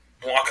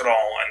 block it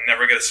all and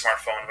never get a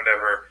smartphone,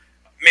 whatever,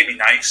 may be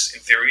nice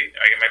in theory.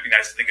 It might be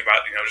nice to think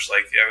about,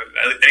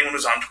 anyone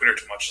who's on Twitter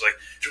too much is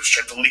just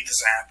try to delete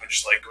this app and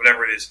just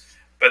whatever it is.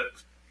 But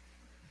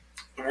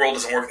the world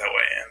doesn't work that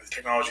way, and the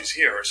technology is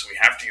here, so we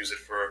have to use it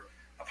for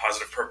a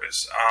positive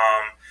purpose.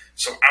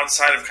 So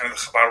outside of kind of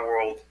the Chabad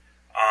world,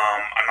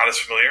 I'm not as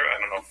familiar. I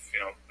don't know if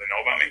they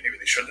know about me. Maybe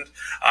they shouldn't.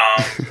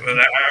 But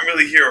I'm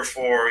really here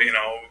for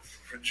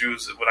for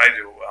Jews. What I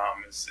do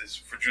is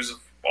for Jews of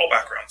all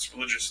backgrounds,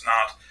 religious,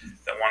 not,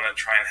 that want to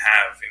try and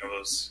have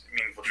those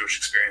meaningful Jewish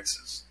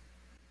experiences.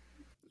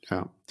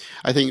 Yeah,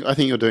 I think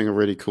you're doing a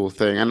really cool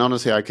thing, and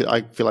honestly, I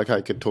feel like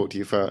I could talk to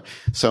you for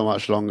so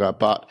much longer.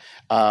 But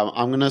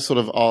I'm going to sort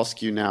of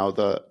ask you now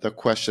the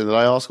question that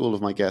I ask all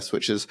of my guests,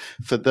 which is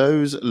for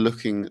those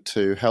looking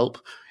to help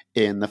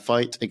in the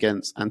fight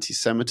against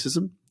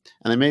anti-Semitism,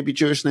 and they may be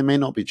Jewish, and they may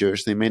not be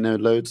Jewish, they may know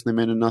loads, and they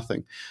may know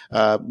nothing.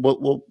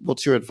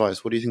 What's your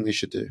advice? What do you think they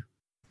should do?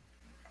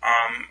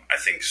 I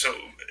think so.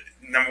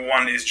 Number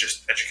one is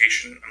just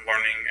education and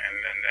learning and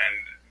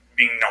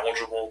being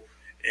knowledgeable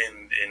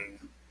in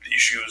the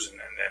issues and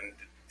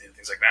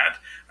things like that.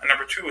 And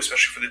number two,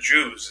 especially for the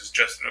Jews, is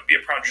just be a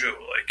proud Jew.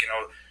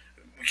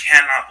 We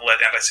cannot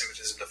let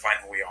anti-Semitism define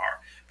who we are,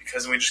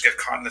 because then we just get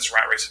caught in this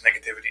rat race of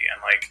negativity.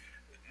 And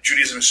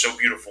Judaism is so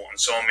beautiful and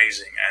so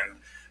amazing. And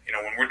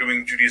when we're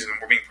doing Judaism and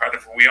we're being proud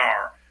of who we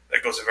are,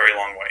 that goes a very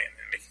long way in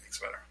making things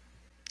better.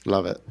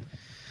 Love it.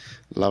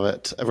 Love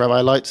it.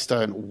 Rabbi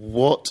Lightstone,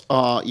 what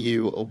are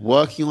you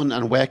working on,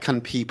 and where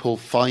can people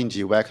find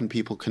you? Where can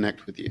people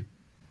connect with you?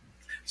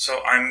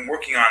 So I'm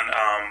working on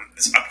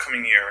this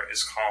upcoming year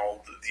is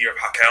called the Year of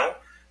Hakel.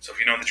 So if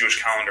you know the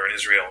Jewish calendar in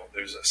Israel,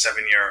 there's a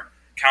 7-year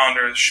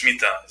calendar.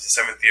 Shemitah is the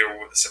 7th year,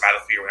 the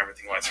sabbatical year, when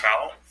everything lies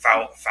fallow,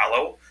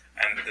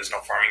 and there's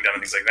no farming done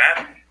and things like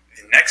that.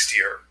 The next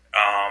year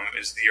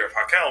is the Year of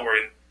Hakel, where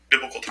in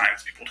biblical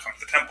times people would come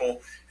to the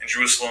temple in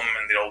Jerusalem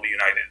and they'd all be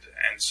united.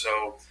 And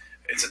so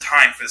it's a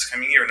time for this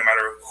coming year, no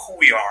matter who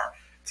we are,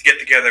 to get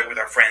together with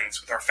our friends,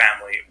 with our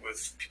family,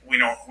 with people we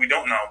know, who we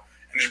don't know,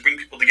 and just bring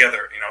people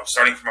together.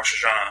 Starting from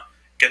Rosh Hashanah,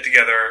 get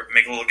together,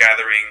 make a little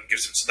gathering, give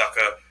some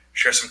tzedakah,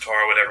 share some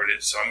Torah, whatever it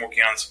is. So I'm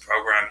working on some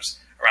programs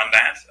around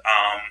that.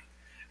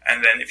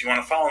 And then if you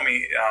want to follow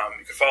me,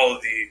 you can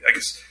follow the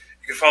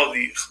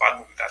Chabad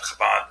movement at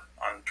Chabad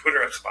on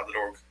Twitter at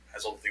Chabad.org.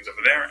 Has all the things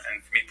over there.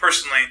 And for me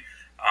personally,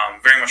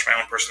 very much my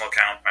own personal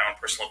account, my own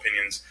personal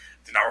opinions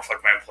do not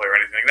reflect my employer or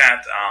anything like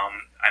that.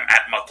 I'm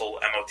at Muttel,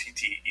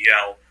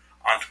 Mottel,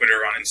 on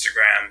Twitter, on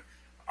Instagram,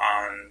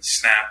 on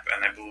Snap,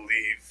 and I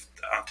believe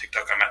on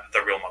TikTok I'm at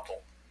The Real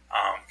Muttel.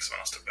 Someone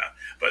else took that.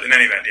 But in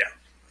any event, yeah,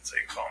 that's how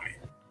you can follow me.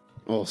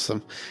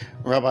 Awesome.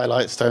 Rabbi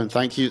Lightstone,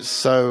 thank you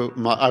so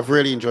much. I've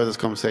really enjoyed this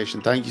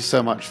conversation. Thank you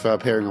so much for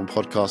appearing on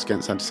Podcast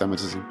Against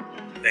Anti-Semitism.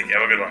 Thank you.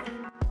 Have a good one.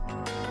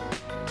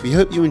 We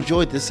hope you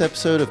enjoyed this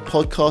episode of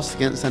Podcast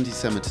Against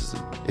Anti-Semitism.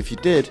 If you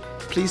did,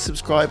 please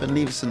subscribe and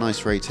leave us a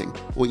nice rating,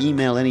 or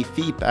email any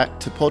feedback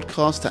to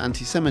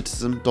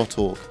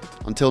podcast@antisemitism.org.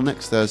 Until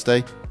next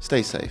Thursday,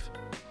 stay safe.